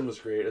Mendelsohn was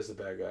great as the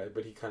bad guy,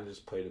 but he kind of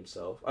just played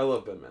himself. I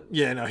love Ben Mendelsohn.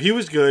 Yeah, no, he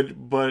was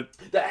good, but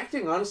The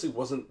acting honestly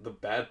wasn't the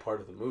bad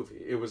part of the movie.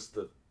 It was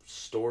the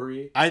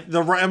story. I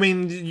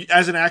mean,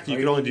 as an actor, you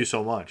can only do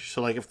so much.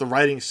 So, like, if the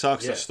writing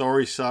sucks, the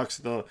story sucks,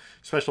 the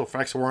special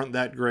effects weren't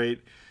that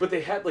great. But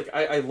they had like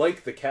I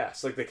like the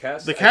cast. Like the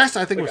cast.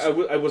 I think like,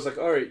 was. I was like,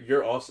 all right,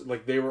 you're awesome.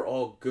 Like they were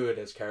all good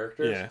as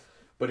characters. Yeah.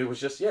 But it was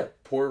just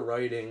poor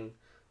writing.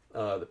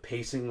 The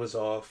pacing was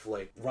off.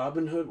 Like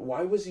Robin Hood,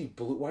 why was he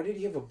blue? Why did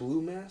he have a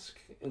blue mask?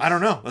 I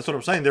don't know. That's what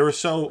I'm saying. They were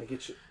so. Like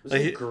was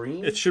it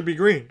green? It should be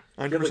green.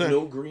 He had, 100%. like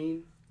no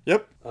green.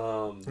 Yep.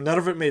 None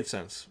of it made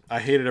sense. I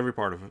hated every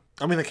part of it.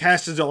 I mean, the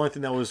cast is the only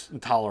thing that was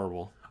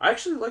intolerable. I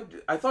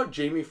thought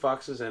Jamie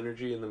Foxx's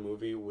energy in the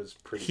movie was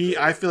pretty good.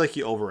 I feel like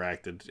he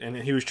overacted, and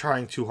he was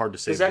trying too hard to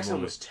save His the accent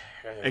movie. was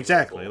terrible.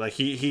 Exactly. Like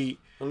he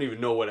I don't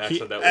even know what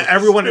accent that was.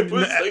 everyone It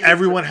was like-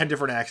 everyone had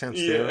different accents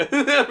Yeah, too.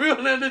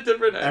 everyone had a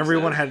different accent.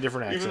 Everyone had a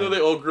different accent. Even though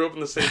they all grew up in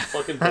the same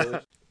fucking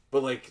village.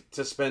 But like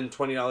to spend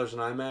 $20 in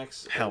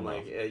IMAX, Hell I'm no.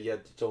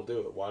 like, don't do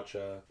it. Watch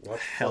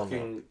Hell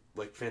fucking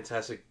like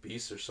Fantastic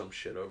Beasts or some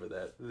shit over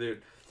that,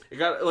 dude. It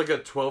got like a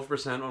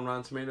 12% on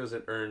Rotten Tomatoes.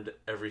 It earned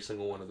every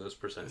single one of those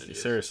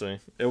percentages. Seriously,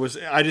 it was.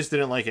 I just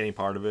didn't like any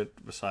part of it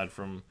aside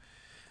from.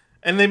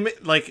 And they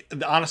like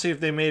honestly, if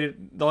they made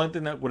it, the only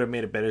thing that would have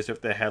made it better is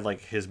if they had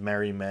like his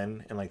merry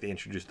men and like they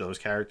introduced those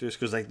characters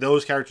because like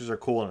those characters are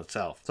cool in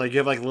itself. So like you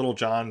have like Little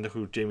John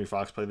who Jamie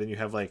Foxx played, then you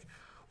have like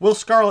Will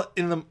Scarlet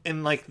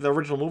in like the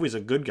original movie is a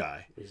good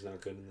guy. He's not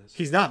good in this.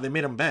 He's not. They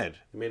made him bad.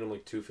 They made him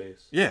like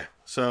Two-Face. Yeah.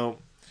 So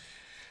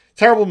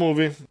terrible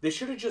movie. They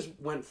should have just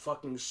went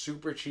fucking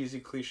super cheesy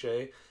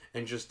cliche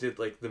and just did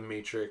like the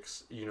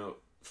Matrix,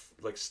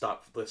 like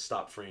stop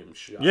frame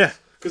shots. Yeah.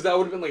 Because that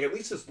would have been like, at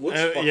least this looks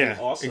fucking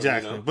awesome.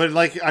 Exactly. But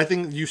like I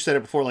think you said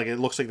it before, like it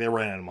looks like they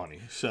ran out of money.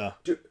 So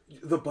Dude,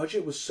 the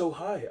budget was so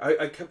high.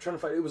 I kept trying to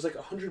find it. Was like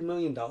 $100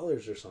 million or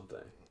something.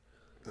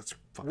 that's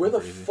fucking Where the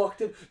crazy. fuck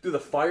did the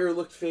fire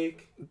looked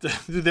fake?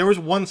 Dude, there was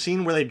one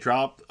scene where they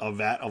dropped a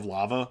vat of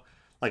lava,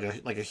 like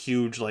a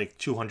huge like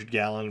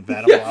 200-gallon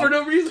vat of Yeah, lava for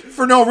no reason.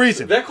 For no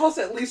reason. That cost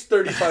at least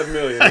 $35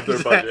 million of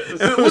their budget.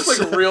 It looks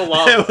like real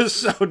lava. It was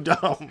so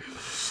dumb.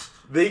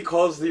 They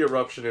caused the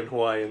eruption in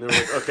Hawaii, and they were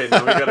like, "Okay, now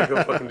we gotta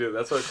go fucking do it."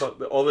 That's why I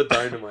called all the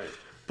dynamite.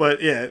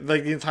 But yeah,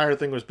 like the entire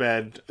thing was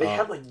bad. They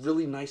had like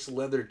really nice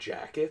leather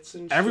jackets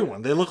and shit.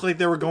 Everyone. They looked like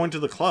they were going to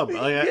the club.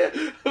 Like, Yeah,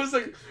 I was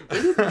like,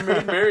 where did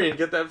Maid Marian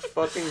get that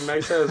fucking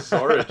nice ass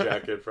Zara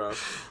jacket from?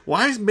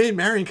 why is Maid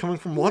Marian coming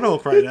from One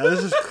Oak right now?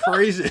 This is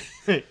crazy.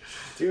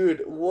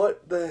 Dude,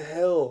 what the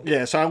hell?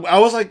 Yeah, so I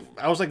was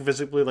like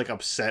visibly like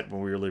upset when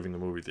we were leaving the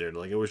movie theater.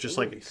 Like it was just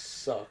Movie like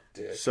sucked,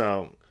 dude.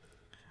 so.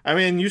 I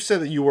mean, you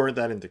said that you weren't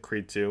that into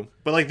Creed 2,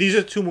 but like these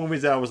are two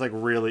movies that I was like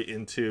really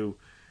into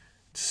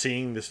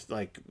seeing this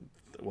like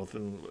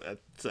within at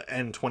the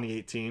end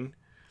 2018,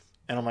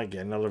 And I'm like,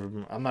 yeah,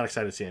 I'm not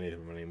excited to see any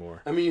of them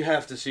anymore. I mean, you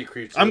have to see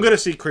Creed 2. I'm gonna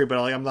see Creed,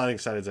 but like, I'm not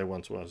excited as I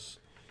once was.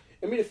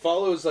 I mean, it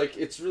follows, like,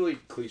 it's really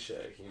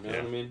cliche, you know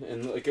what I mean?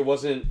 And, like, I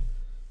wasn't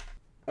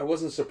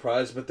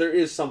surprised, but there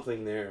is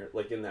something there,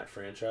 like, in that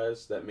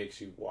franchise that makes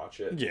you watch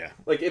it. Yeah.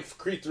 Like, if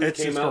Creed 3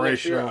 came out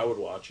next year, I would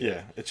watch it.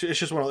 Yeah, it's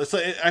just one of it's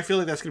like, I feel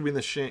like that's gonna be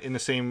in the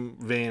same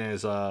vein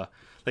as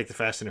like the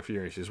Fast and the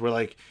Furious is, where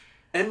like,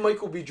 And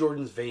Michael B.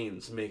 Jordan's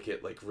veins make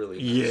it, like,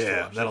 really nice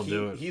to watch. that'll Like,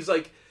 do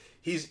it.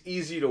 He's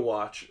easy to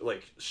watch,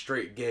 like,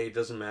 straight gay,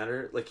 doesn't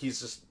matter. Like,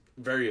 he's just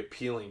very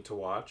appealing to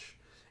watch.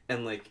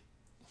 And, like,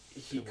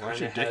 he kind watch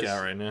of your has... dick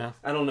out right now.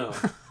 I don't know.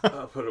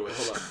 Put it away.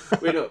 Hold on.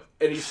 Wait, no.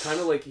 And he's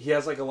kind of like, he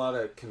has like a lot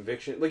of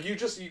conviction. Like you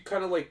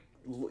kind of like,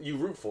 you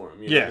root for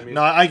him. You know what I mean?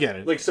 No, I get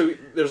it. Like, so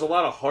there's a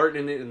lot of heart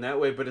in it in that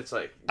way, but it's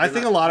like, I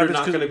think a lot of it's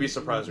not because going to be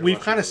surprised. we've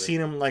kind of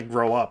seen him like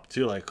grow up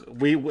too. Like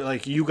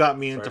like you got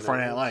me into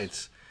Friday Night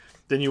Lights.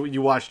 Then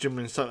you watched him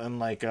in something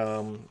like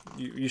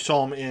you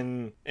saw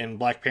him in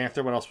Black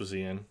Panther. What else was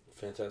he in?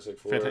 Fantastic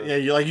Four.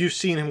 Yeah, you've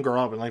seen him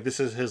grow up, and like this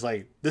is his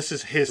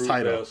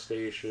title.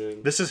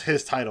 Station. This is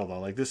his title though.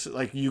 Like this,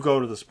 like you go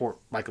to the sport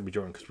Michael B.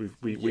 Jordan because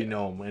we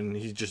know him and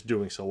he's just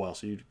doing so well.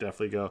 So you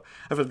definitely go.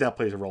 I think that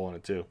plays a role in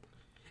it too.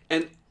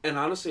 And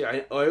honestly, I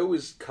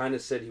always kind of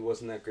said he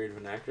wasn't that great of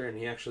an actor, and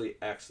he actually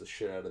acts the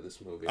shit out of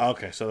this movie.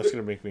 Okay, so that's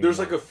gonna make me. There's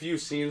like a few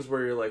scenes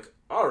where you're like,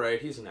 all right,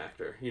 he's an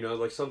actor. You know,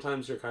 like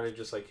sometimes you're kind of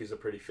just like, he's a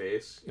pretty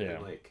face. Yeah.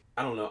 And like,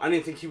 I don't know. I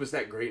didn't think he was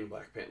that great in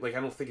Black Panther. Like,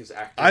 I don't think his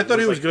acting. I thought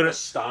he was like, good at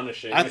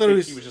astonishing. I thought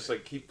he he was just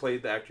like, he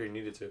played the actor he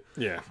needed to.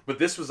 Yeah. But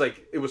this was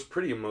like, it was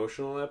pretty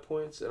emotional at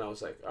points, and I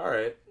was like, all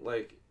right,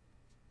 like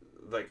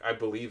I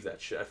believe that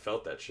shit. I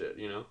felt that shit,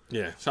 you know?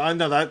 Yeah. So I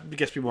know that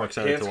gets me more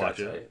excited to watch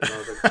it. And I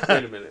was like,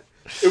 wait a minute.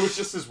 It was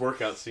just his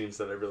workout scenes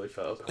that I really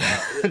felt.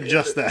 Wow,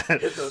 just that.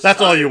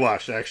 That's all you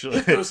watched, actually.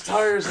 Those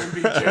tires,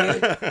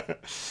 MBJ.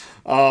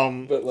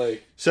 But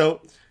like, so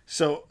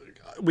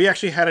we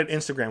actually had an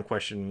Instagram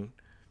question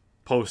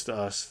post to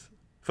us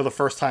for the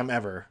first time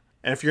ever.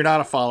 And if you're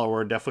not a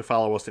follower, definitely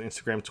follow us on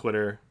Instagram,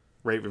 Twitter,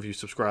 rate, review,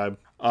 subscribe.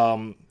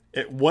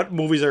 What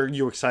movies are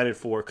you excited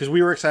for? Because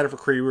we were excited for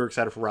Creed, we were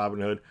excited for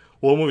Robin Hood.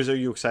 What movies are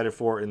you excited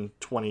for in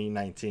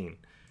 2019?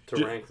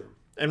 to rank them.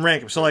 And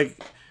rank them. So,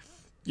 like,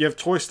 you have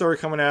Toy Story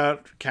coming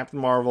out, Captain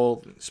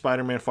Marvel,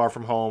 Spider-Man Far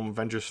From Home,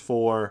 Avengers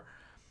 4.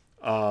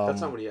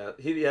 That's not what he has.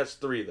 He has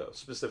 3, though.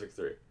 Specific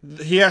 3.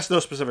 He has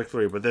those specific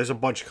 3, but there's a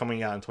bunch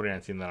coming out in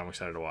 2019 that I'm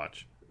excited to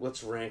watch.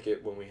 Let's rank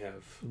it when we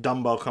have...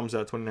 Dumbo comes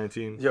out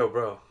 2019. Yo,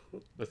 bro.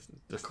 That's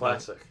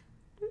Classic.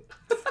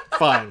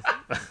 Fine.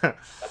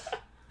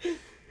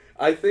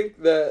 I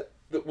think that...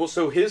 Well,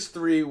 so his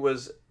 3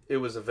 was... It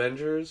was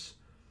Avengers,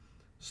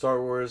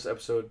 Star Wars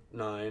Episode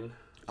 9.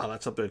 Oh,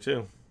 that's up there,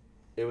 too.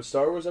 It was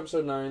Star Wars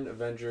Episode 9,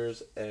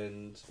 Avengers,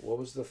 and what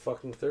was the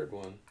fucking third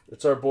one?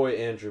 It's our boy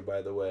Andrew,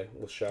 by the way.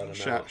 We'll shout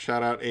him out.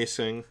 Shout out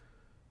A-Sing.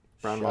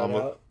 Brown Mamba.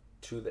 Shout out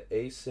to the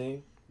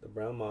A-Sing, the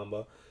Brown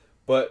Mamba.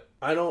 But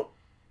I don't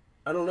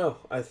know.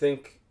 I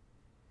think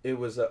it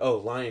was...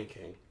 Lion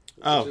King.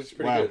 Oh, It's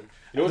pretty wow. good.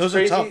 You know what's Those are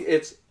crazy? tough.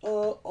 It's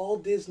all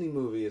Disney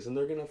movies, and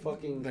they're gonna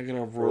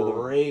roll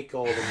rake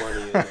all the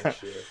money in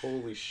next year.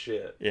 Holy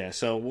shit! Yeah.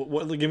 So,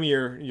 give me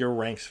your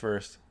ranks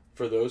first.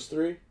 For those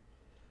 3,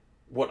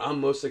 what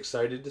I'm most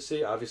excited to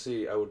see,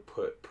 obviously, I would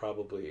put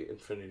probably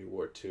Infinity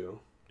War 2.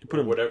 You put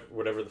or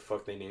whatever the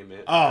fuck they name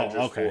it. Oh,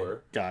 Avengers okay.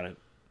 4. Got it.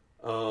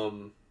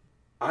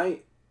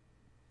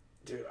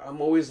 I'm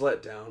always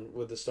let down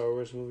with the Star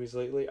Wars movies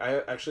lately.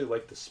 I actually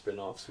like the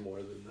spin-offs more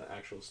than the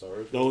actual Star Wars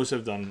movies. Those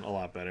have done a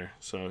lot better.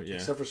 So yeah.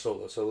 Except for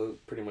Solo. Solo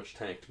pretty much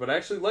tanked. But I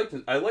actually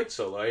liked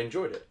Solo. I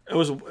enjoyed it. It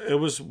was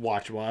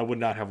watchable. I would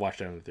not have watched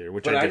that in the theater,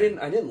 which But I I didn't.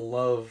 didn't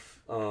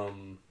love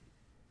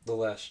The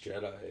Last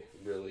Jedi,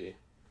 really.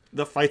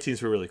 The fight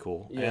scenes were really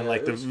cool, Yeah, and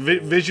like it the was cool.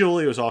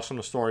 visually, it was awesome.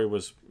 The story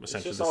was It's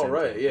essentially just the same all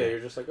right. thing. Yeah, you're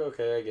just like,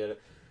 okay, I get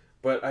it.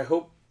 But I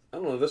don't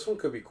know, this one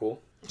could be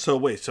cool. So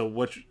wait, so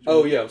what?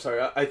 Oh yeah, I'm sorry.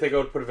 I think I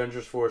would put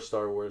Avengers 4,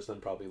 Star Wars, then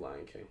probably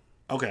Lion King.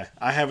 Okay,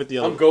 I have it the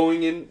other. I'm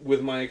going in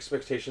with my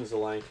expectations of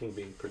Lion King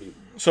being pretty...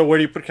 So where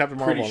do you put Captain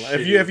Marvel?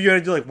 Pretty If you had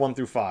to do like 1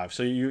 through 5,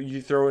 so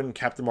you throw in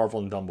Captain Marvel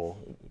and Dumbo.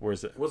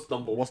 Where's it? What's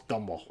Dumbo? What's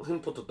Dumbo? I'm gonna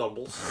put the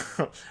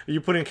Dumbles. You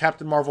put in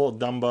Captain Marvel,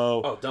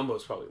 Dumbo. Oh,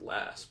 Dumbo's probably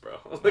last, bro.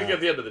 Like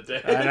at the end of the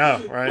day. I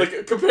know, right?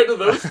 Like compared to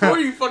those 4, are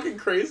you fucking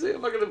crazy?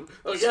 I'm not gonna...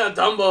 Oh yeah,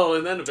 Dumbo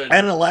and then Avengers.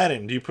 And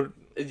Aladdin. Do you put?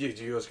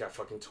 You guys got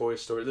fucking Toy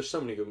Story. There's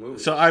so many good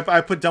movies. So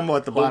I put Dumbo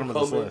at the bottom of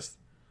this Homecoming. list.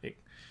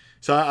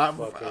 So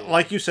Fucking-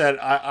 like you said,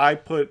 I'm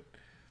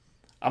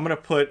gonna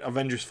put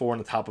Avengers 4 on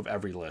the top of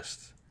every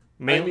list.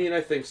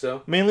 I think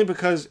so. Mainly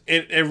because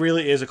it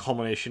really is a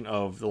culmination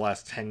of the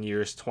last 10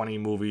 years, 20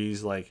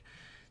 movies. Like,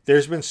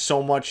 there's been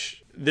so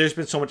much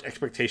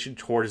expectation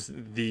towards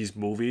these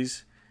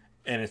movies,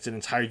 and it's an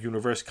entire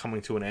universe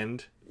coming to an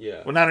end.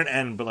 Yeah. Well, not an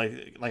end, but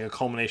like a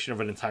culmination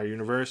of an entire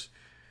universe.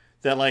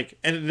 That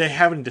and they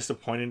haven't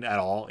disappointed at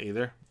all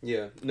either.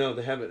 Yeah. No,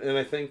 they haven't. And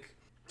I think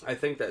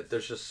that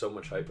there's just so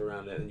much hype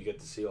around it, and you get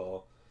to see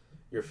all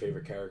your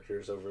favorite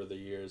characters over the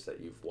years that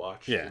you've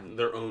watched Yeah. in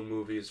their own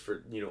movies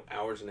for,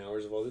 hours and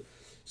hours of all this.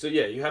 So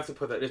yeah, you have to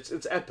put that.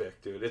 It's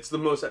epic, dude. It's the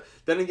most.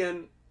 Then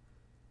again,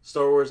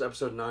 Star Wars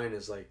Episode 9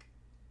 is like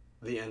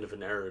the end of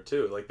an era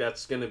too. Like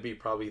that's gonna be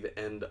probably the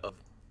end of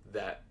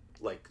that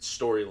like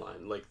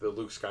storyline, like the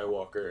Luke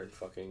Skywalker and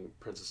fucking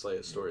Princess Leia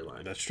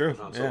storyline. That's true.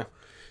 Han Yeah.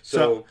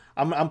 Solo. So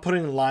I'm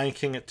putting Lion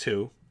King at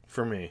 2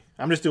 for me.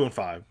 I'm just doing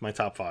 5, my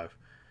top 5.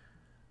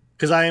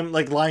 Because I am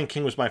like Lion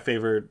King was my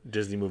favorite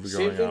Disney movie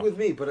growing Same thing up. with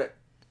me, but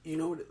you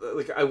know,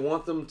 like I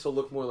want them to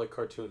look more like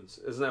cartoons.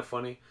 Isn't that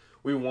funny?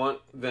 We want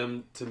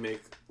them to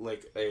make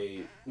like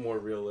a more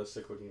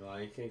realistic looking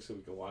Lion King, so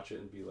we can watch it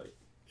and be like,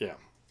 Yeah.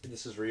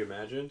 this is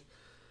reimagined.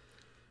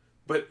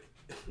 But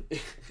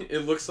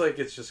it looks like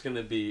it's just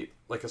gonna be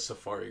like a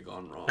safari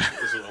gone wrong.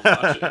 Is what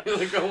I'm watching.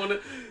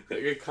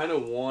 I kind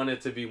of want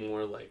it to be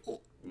more like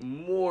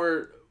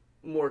more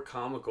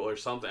comical or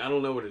something. I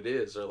don't know what it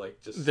is, or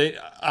like just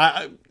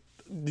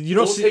you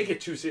don't see take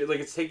it too serious. Like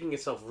it's taking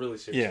itself really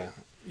seriously. Yeah.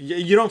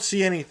 You don't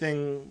see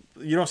anything.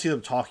 You don't see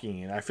them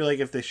talking. And I feel like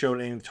if they showed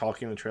any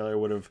talking in the trailer, it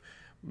would have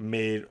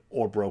made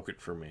or broke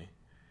it for me.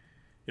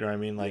 You know what I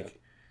mean? Like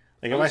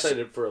I'm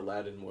excited for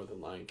Aladdin more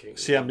than Lion King.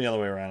 See, I'm the other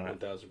way around.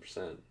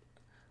 1000%.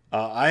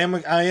 I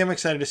am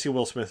excited to see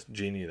Will Smith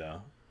Genie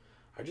though.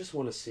 I just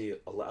want to see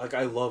like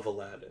I love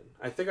Aladdin.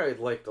 I think I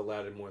liked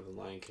Aladdin more than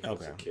Lion King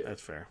as a kid.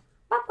 That's fair.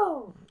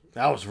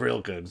 That was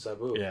real good.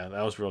 Sabu. Yeah,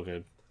 that was real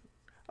good.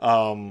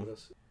 What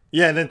else?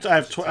 Yeah, and then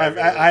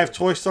I have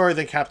Toy Story,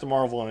 then Captain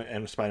Marvel,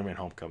 and Spider-Man: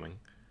 Homecoming.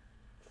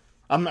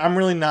 I'm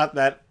really not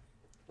that.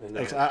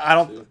 I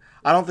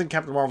don't think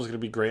Captain Marvel's going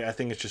to be great. I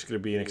think it's just going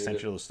to be an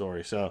extension of the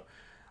story. So,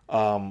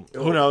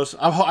 who knows?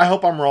 I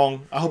hope I'm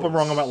wrong. I hope I'm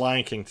wrong about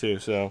Lion King too.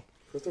 So,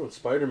 If we're throwing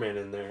Spider-Man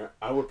in there,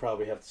 I would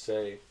probably have to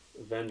say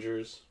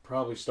Avengers,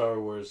 probably Star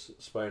Wars,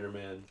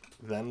 Spider-Man,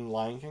 then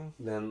Lion King.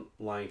 then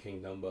Lion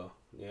King, Dumbo.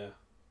 Yeah,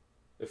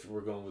 if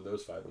we're going with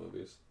those 5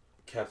 movies,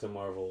 Captain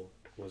Marvel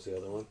was the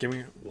other one. Give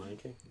me. Lion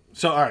King.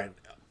 So, all right,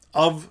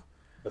 of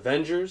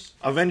Avengers,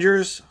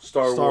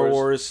 Star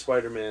Wars,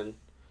 Spider-Man,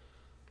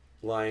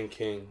 Lion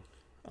King.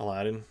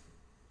 Aladdin.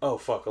 Oh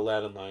fuck,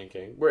 Aladdin, Lion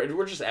King.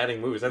 We're just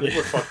adding movies. I think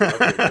we're fucking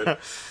up here, dude.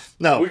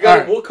 No,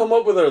 We'll come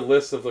up with our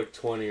list of like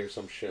 20 or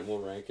some shit and we'll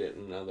rank it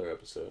in another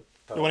episode.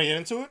 You want to get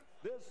into it?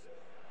 This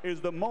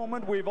is the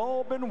moment we've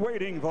all been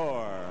waiting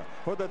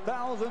for the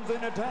thousands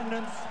in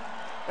attendance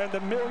and the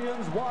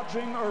millions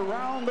watching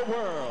around the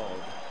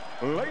world.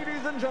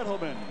 Ladies and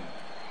gentlemen,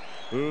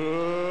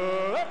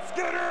 let's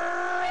get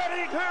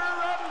ready to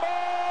rumble!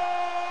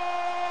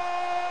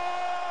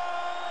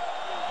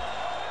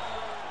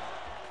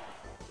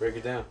 Break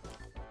it down.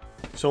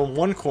 So in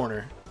one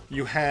corner,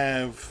 you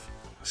have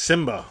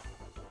Simba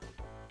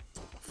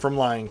from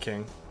Lion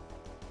King.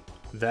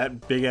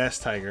 That big ass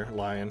tiger,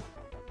 lion.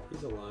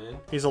 He's a lion.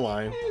 He's a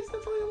lion. He's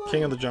definitely a lion.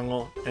 King of the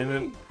jungle.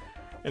 And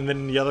then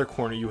in the other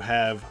corner you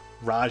have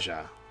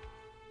Raja,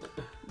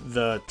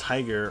 the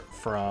tiger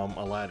from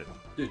Aladdin.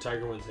 Dude,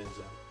 tiger wins hands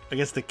down.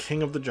 Against the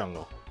king of the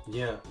jungle.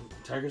 Yeah,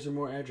 tigers are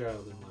more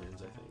agile than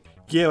lions, I think.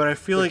 Yeah, but I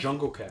feel They're like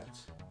jungle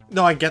cats.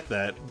 no, I get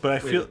that, but I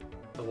feel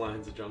The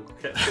lion's a jungle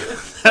cat.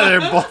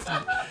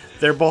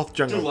 they're both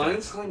jungle. Do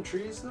lions cats. climb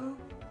trees though?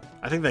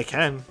 I think they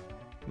can.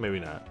 Maybe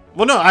not.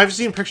 Well, no, I've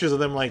seen pictures of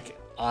them like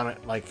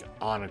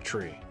on a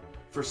tree.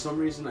 For some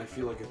reason, I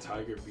feel like a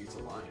tiger beats a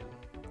lion.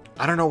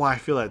 I don't know why I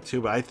feel that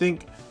too, but I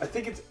think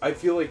I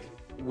feel like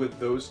with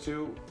those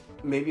two,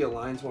 maybe a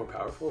lion's more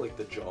powerful, like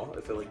the jaw,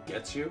 if it like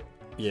gets you.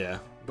 yeah.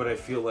 But I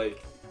feel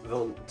like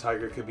the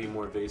tiger could be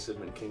more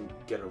evasive and can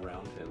get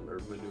around him or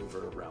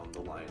maneuver around the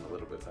lion a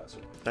little bit faster.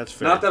 That's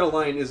fair. Not that a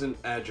lion isn't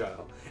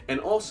agile. And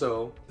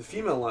also, the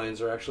female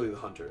lions are actually the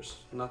hunters,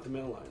 not the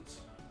male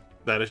lions.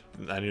 That is,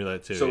 I knew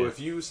that too. So yeah. if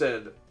you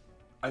said,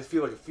 I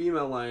feel like a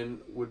female lion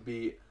would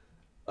be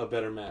a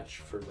better match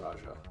for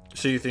Raja.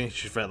 So you think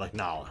she felt like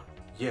Nala?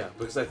 Yeah,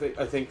 because I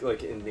think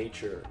like in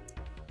nature,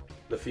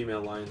 the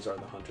female lions are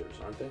the hunters,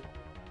 aren't they?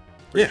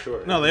 Pretty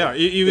sure. No, they are.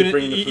 They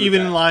bring the food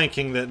Even in back. Lion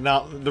King,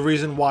 the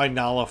reason why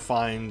Nala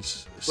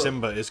finds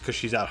Simba is because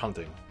she's out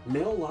hunting.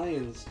 Male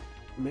lions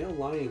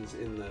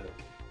in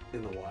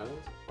the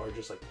wild are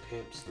just like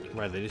pimps, dude.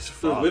 Right? They just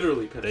They're fuck.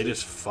 literally pimps. They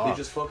just fuck. They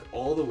just fuck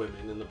all the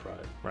women in the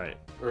pride. Right.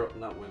 Or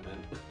not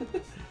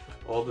women.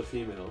 All the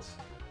females.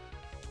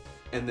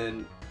 And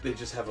then they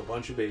just have a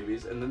bunch of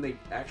babies, and then they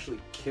actually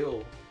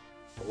kill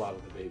a lot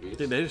of the babies.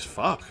 Dude, they just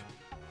fuck.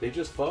 They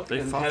just fuck. They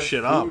and fuck have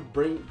shit food up.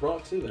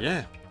 brought to them.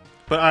 Yeah.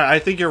 But I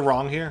think you're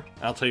wrong here.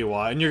 I'll tell you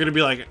why. And you're gonna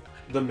be like,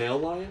 The male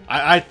lion.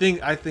 I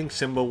think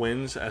Simba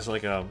wins as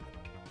like a.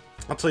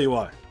 I'll tell you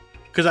why.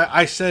 Because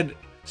I said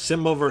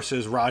Simba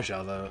versus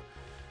Raja,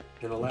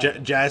 In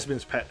Aladdin.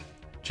 Jasmine's pet.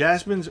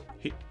 Jasmine's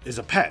is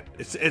a pet.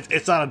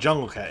 It's not a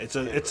jungle cat. It's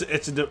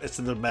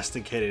a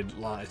domesticated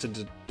line. It's a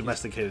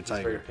domesticated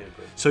Very tiger.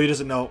 pampered. So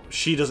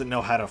she doesn't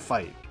know how to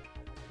fight.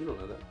 You don't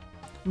know that.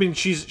 I mean,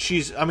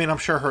 she's. I mean, I'm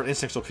sure her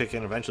instincts will kick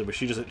in eventually, but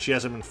she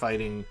hasn't been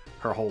fighting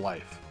her whole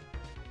life.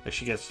 Like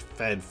she gets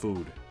fed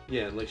food.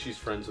 Yeah, and like she's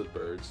friends with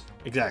birds.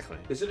 Exactly.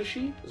 Is it a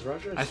she? Is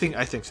Raja? I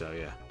think so.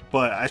 Yeah.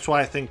 But that's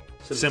why I think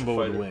Simba's Simba a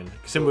would fighter. win.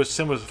 Simba's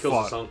Kills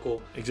fought. his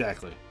uncle.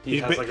 Exactly. He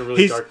has like a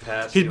really dark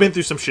past. He's you been know?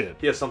 through some shit.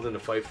 He has something to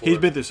fight for. He's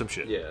been through some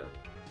shit. Yeah.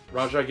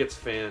 Raja gets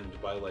fanned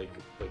by like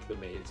the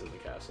maids in the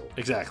castle.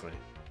 Exactly.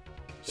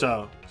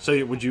 So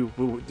would you?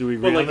 Do we agree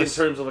But on like in this?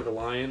 terms of like a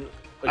lion.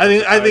 I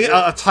think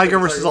a tiger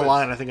wins. versus a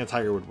lion. I think a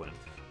tiger would win.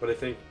 But I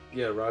think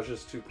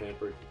Raja's too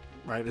pampered.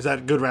 Right? Is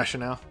that good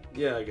rationale?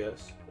 Yeah, I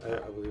guess. I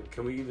believe.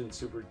 Can we even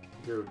superhero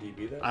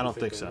DB that? I don't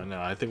think so.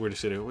 No, I think we're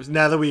just gonna.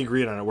 Now that we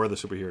agreed on it, we're the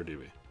superhero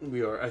DB.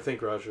 We are. I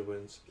think Raja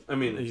wins. I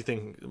mean, You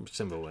think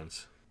Simba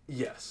wins?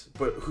 yes,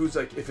 but who's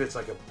like if it's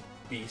like a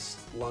beast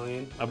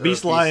lion? A or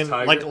beast lion,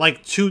 tiger?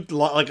 like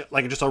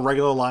just a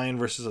regular lion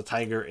versus a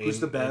tiger. Who's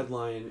the bad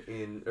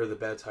lion or the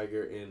bad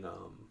tiger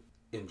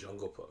in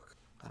Jungle Book?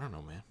 I don't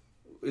know, man.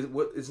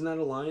 Isn't that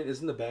a lion?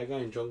 Isn't the bad guy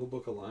in Jungle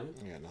Book a lion?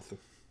 Yeah, nothing.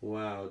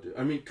 Wow, dude.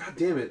 I mean, god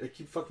damn it! I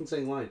keep fucking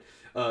saying lion.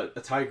 A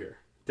tiger,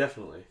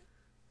 definitely.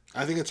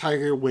 I think a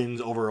tiger wins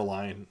over a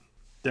lion.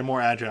 They're more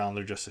agile and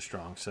they're just as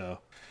strong. So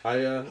I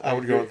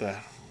would go with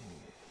that.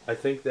 I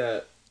think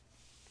that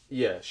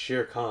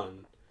Shere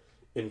Khan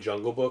in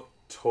Jungle Book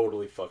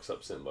totally fucks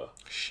up Simba.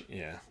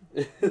 Yeah.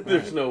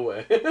 There's no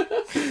way.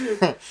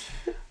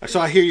 So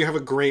I hear you have a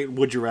great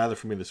 "Would you rather"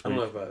 for me this I week.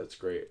 don't know about it's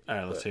great. All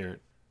right, let's hear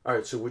it. All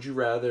right, so would you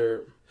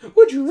rather?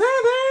 Would you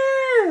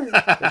rather?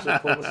 That's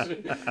what Paul was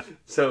doing.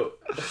 So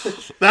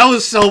That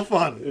was so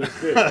fun. it was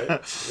good,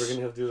 right? We're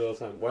gonna have to do it all the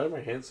time. Why are my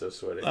hands so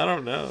sweaty? I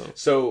don't know.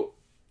 So,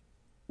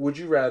 would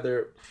you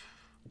rather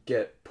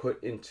get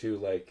put into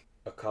like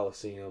a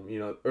coliseum,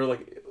 or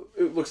like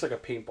it looks like a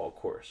paintball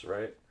course,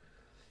 right?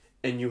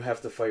 And you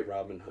have to fight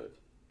Robin Hood,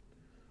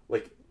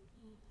 like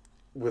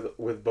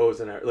with bows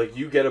and arrows. Like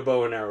you get a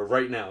bow and arrow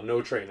right now,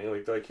 no training.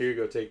 Like here you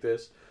go, take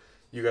this.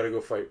 You got to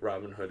go fight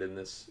Robin Hood in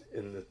the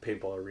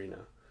paintball arena.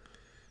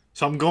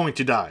 So I'm going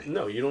to die.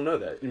 No, you don't know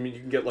that. I mean, you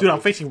can get lucky. Dude, I'm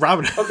facing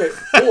Robin Hood.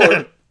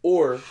 Okay,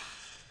 or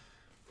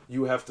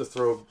you have to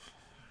throw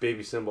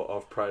Baby Simba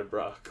off Pride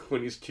Rock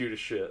when he's cute as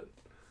shit.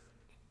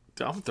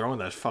 Dude, I'm throwing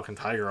that fucking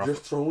tiger off. You're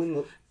throwing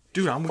the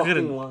Dude, I'm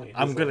fucking line.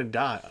 I'm gonna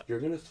die. You're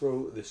gonna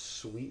throw this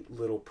sweet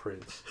little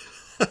prince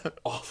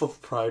off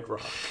of Pride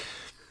Rock.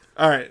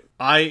 All right,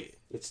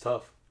 It's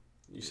tough.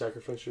 You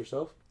sacrifice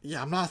yourself.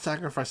 I'm not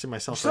sacrificing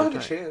myself. You still have for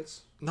a that.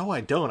 chance. No,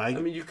 I don't. I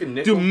mean, you can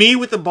nickel. Dude, me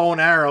with the bow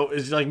and arrow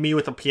is like me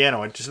with a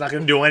piano. It's just not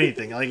gonna do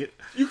anything. Like,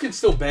 You can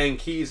still bang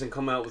keys and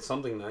come out with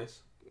something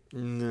nice.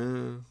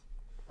 no.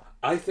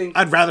 I think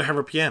I'd rather have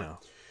a piano.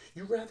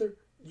 you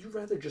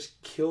rather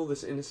just kill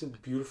this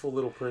innocent, beautiful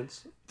little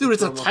prince. Dude,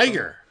 it's a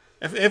tiger.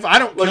 If I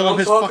don't kill him,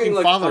 his fucking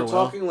father I'm will.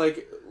 talking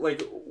like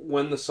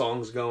when the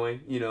song's going,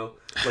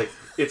 like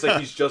it's like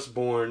he's just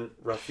born.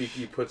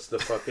 Rafiki puts the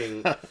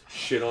fucking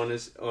shit on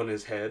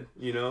his head,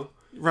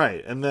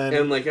 Right, and then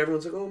and like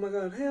everyone's like, oh my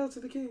god, hail to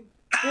the king,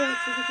 hail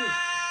to the king.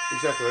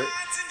 Exactly right.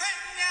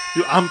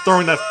 dude, I'm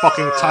throwing that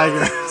fucking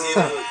tiger.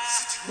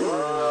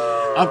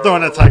 I'm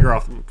throwing that tiger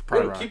off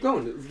Pride No, Rock. keep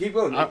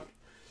going.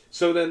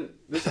 So then,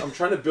 I'm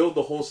trying to build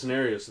the whole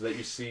scenario so that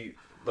you see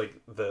like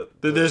the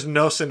There's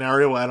no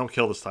scenario where I don't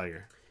kill this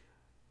tiger.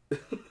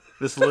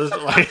 This list,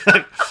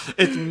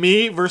 it's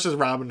me versus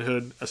Robin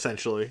Hood,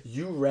 essentially.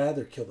 You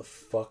rather kill the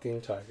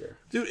fucking tiger.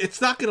 Dude, it's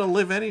not gonna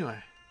live anyway.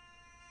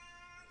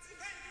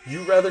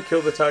 You rather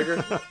kill the tiger?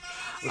 Listen,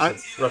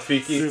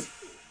 Rafiki.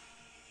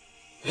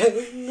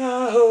 Hey,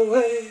 no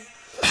way.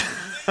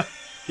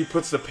 He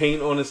puts the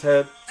paint on his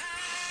head.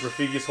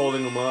 Rafiki's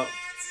holding him up.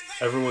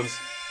 Everyone's.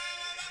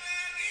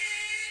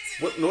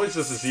 What noise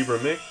does the zebra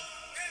make?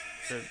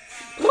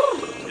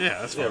 Yeah,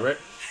 that's Yeah, fine. right?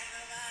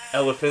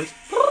 Elephants.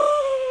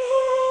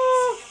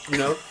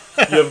 You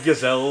have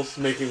gazelles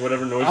making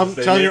whatever noises I'm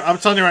they telling make.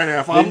 you right now.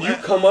 If Then I'm you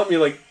come up and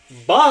you're like,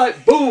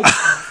 bot, boom!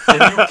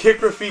 And you kick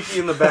Rafiki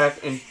in the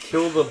back and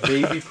kill the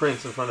baby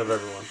prince in front of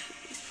everyone.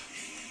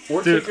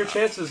 Or Dude, take your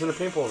chances in a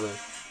paintball ring.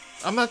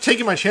 I'm not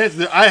taking my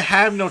chances. I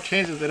have no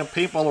chances in a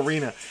paintball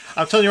arena.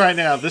 I'm telling you right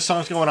now, this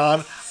song's going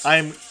on.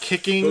 I'm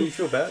kicking. Don't you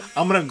feel bad?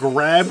 I'm gonna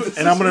grab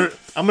and I'm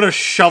gonna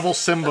shovel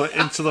Simba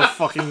into the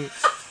fucking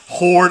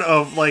horde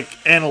of like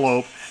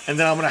antelope, and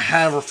then I'm gonna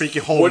have Rafiki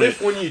hold What me.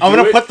 if when you I'm do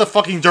gonna it- put the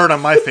fucking dirt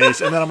on my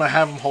face, and then I'm gonna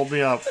have him hold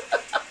me up.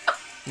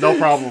 No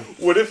problem.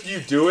 What if you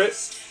do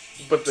it,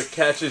 but the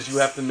catch is you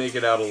have to make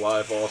it out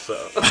alive also?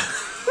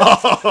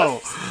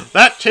 Oh,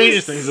 that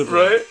changes things a bit.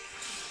 Right?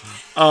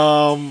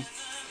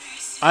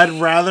 I'd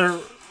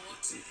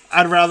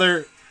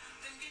rather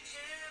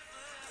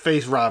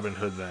face Robin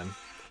Hood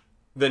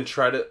Then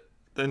try to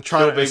than try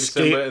kill to baby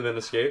escape. Simba and then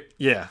escape?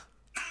 Yeah.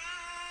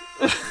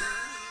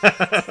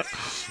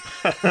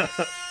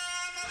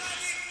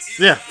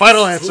 Yeah,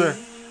 final answer.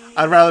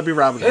 I'd rather be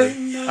Robin Hood.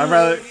 I'd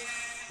rather.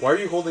 Why are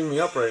you holding me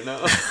up right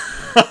now?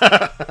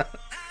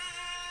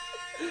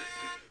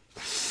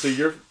 So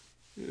you're...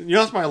 You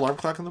know, it's my alarm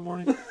clock in the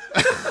morning.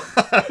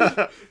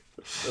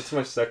 That's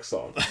my sex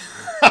song.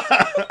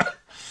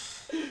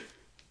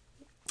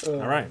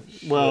 All right.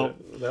 Well,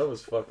 That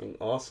was fucking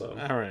awesome.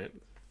 all right.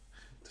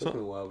 Took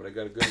me a while, but I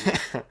got a good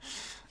one.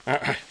 All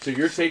right. So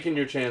you're taking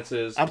your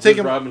chances I'm with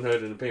taking- Robin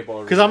Hood in a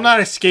paintball Because I'm not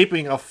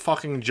escaping a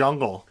fucking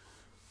jungle.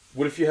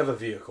 What if you have a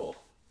vehicle?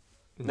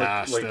 Nah,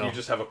 Like still. you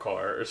just have a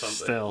car or something.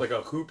 Still. Like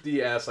a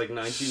hoopty ass like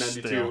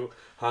 1992 Still.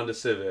 Honda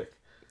Civic.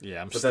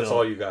 Yeah, But that's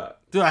all you got.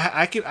 Dude,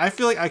 I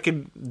feel like I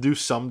could do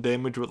some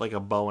damage with like a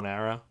bow and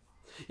arrow.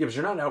 Yeah, but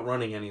you're not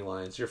outrunning any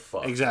lions. You're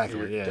fucked. Exactly,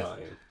 You're yeah.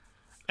 dying.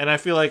 And I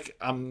feel like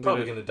I'm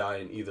Probably gonna die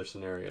in either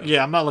scenario.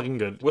 Yeah, I'm not looking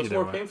good. What's either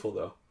more way. painful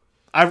though?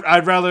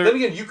 I'd rather. Then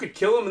again, you could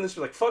kill him and just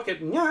be like, "Fuck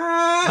it," and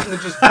then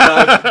just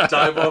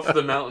dive off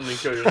the mountain and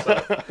kill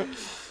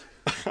yourself.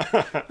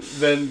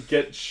 Then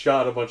get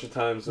shot a bunch of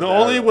times. The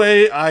only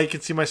way I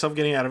could see myself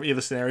getting out of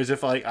either scenario is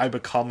if like I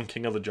become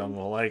king of the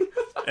jungle. Like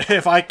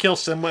if I kill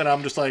Simba and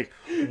I'm just like,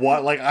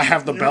 what? Like I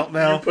have the belt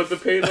now. You put the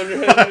paint on your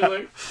head and you're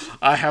like,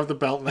 I have the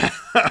belt now.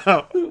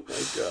 "Oh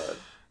my god."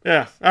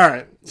 Yeah. All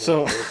right.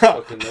 So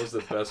That was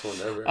the best one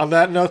ever. on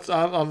that note,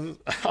 on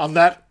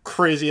that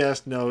crazy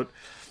ass note,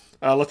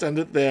 let's end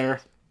it there.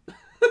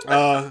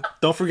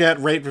 Don't forget,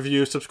 rate,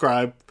 review,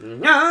 subscribe.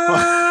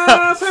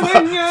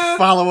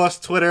 Follow us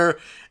Twitter,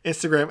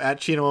 Instagram at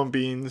Chino and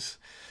Beans.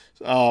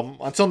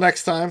 Until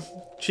next time,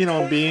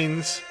 Chino and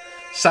Beans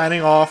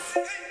signing off.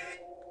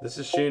 This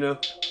is Sheena.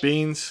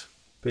 Beans.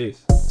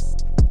 Peace.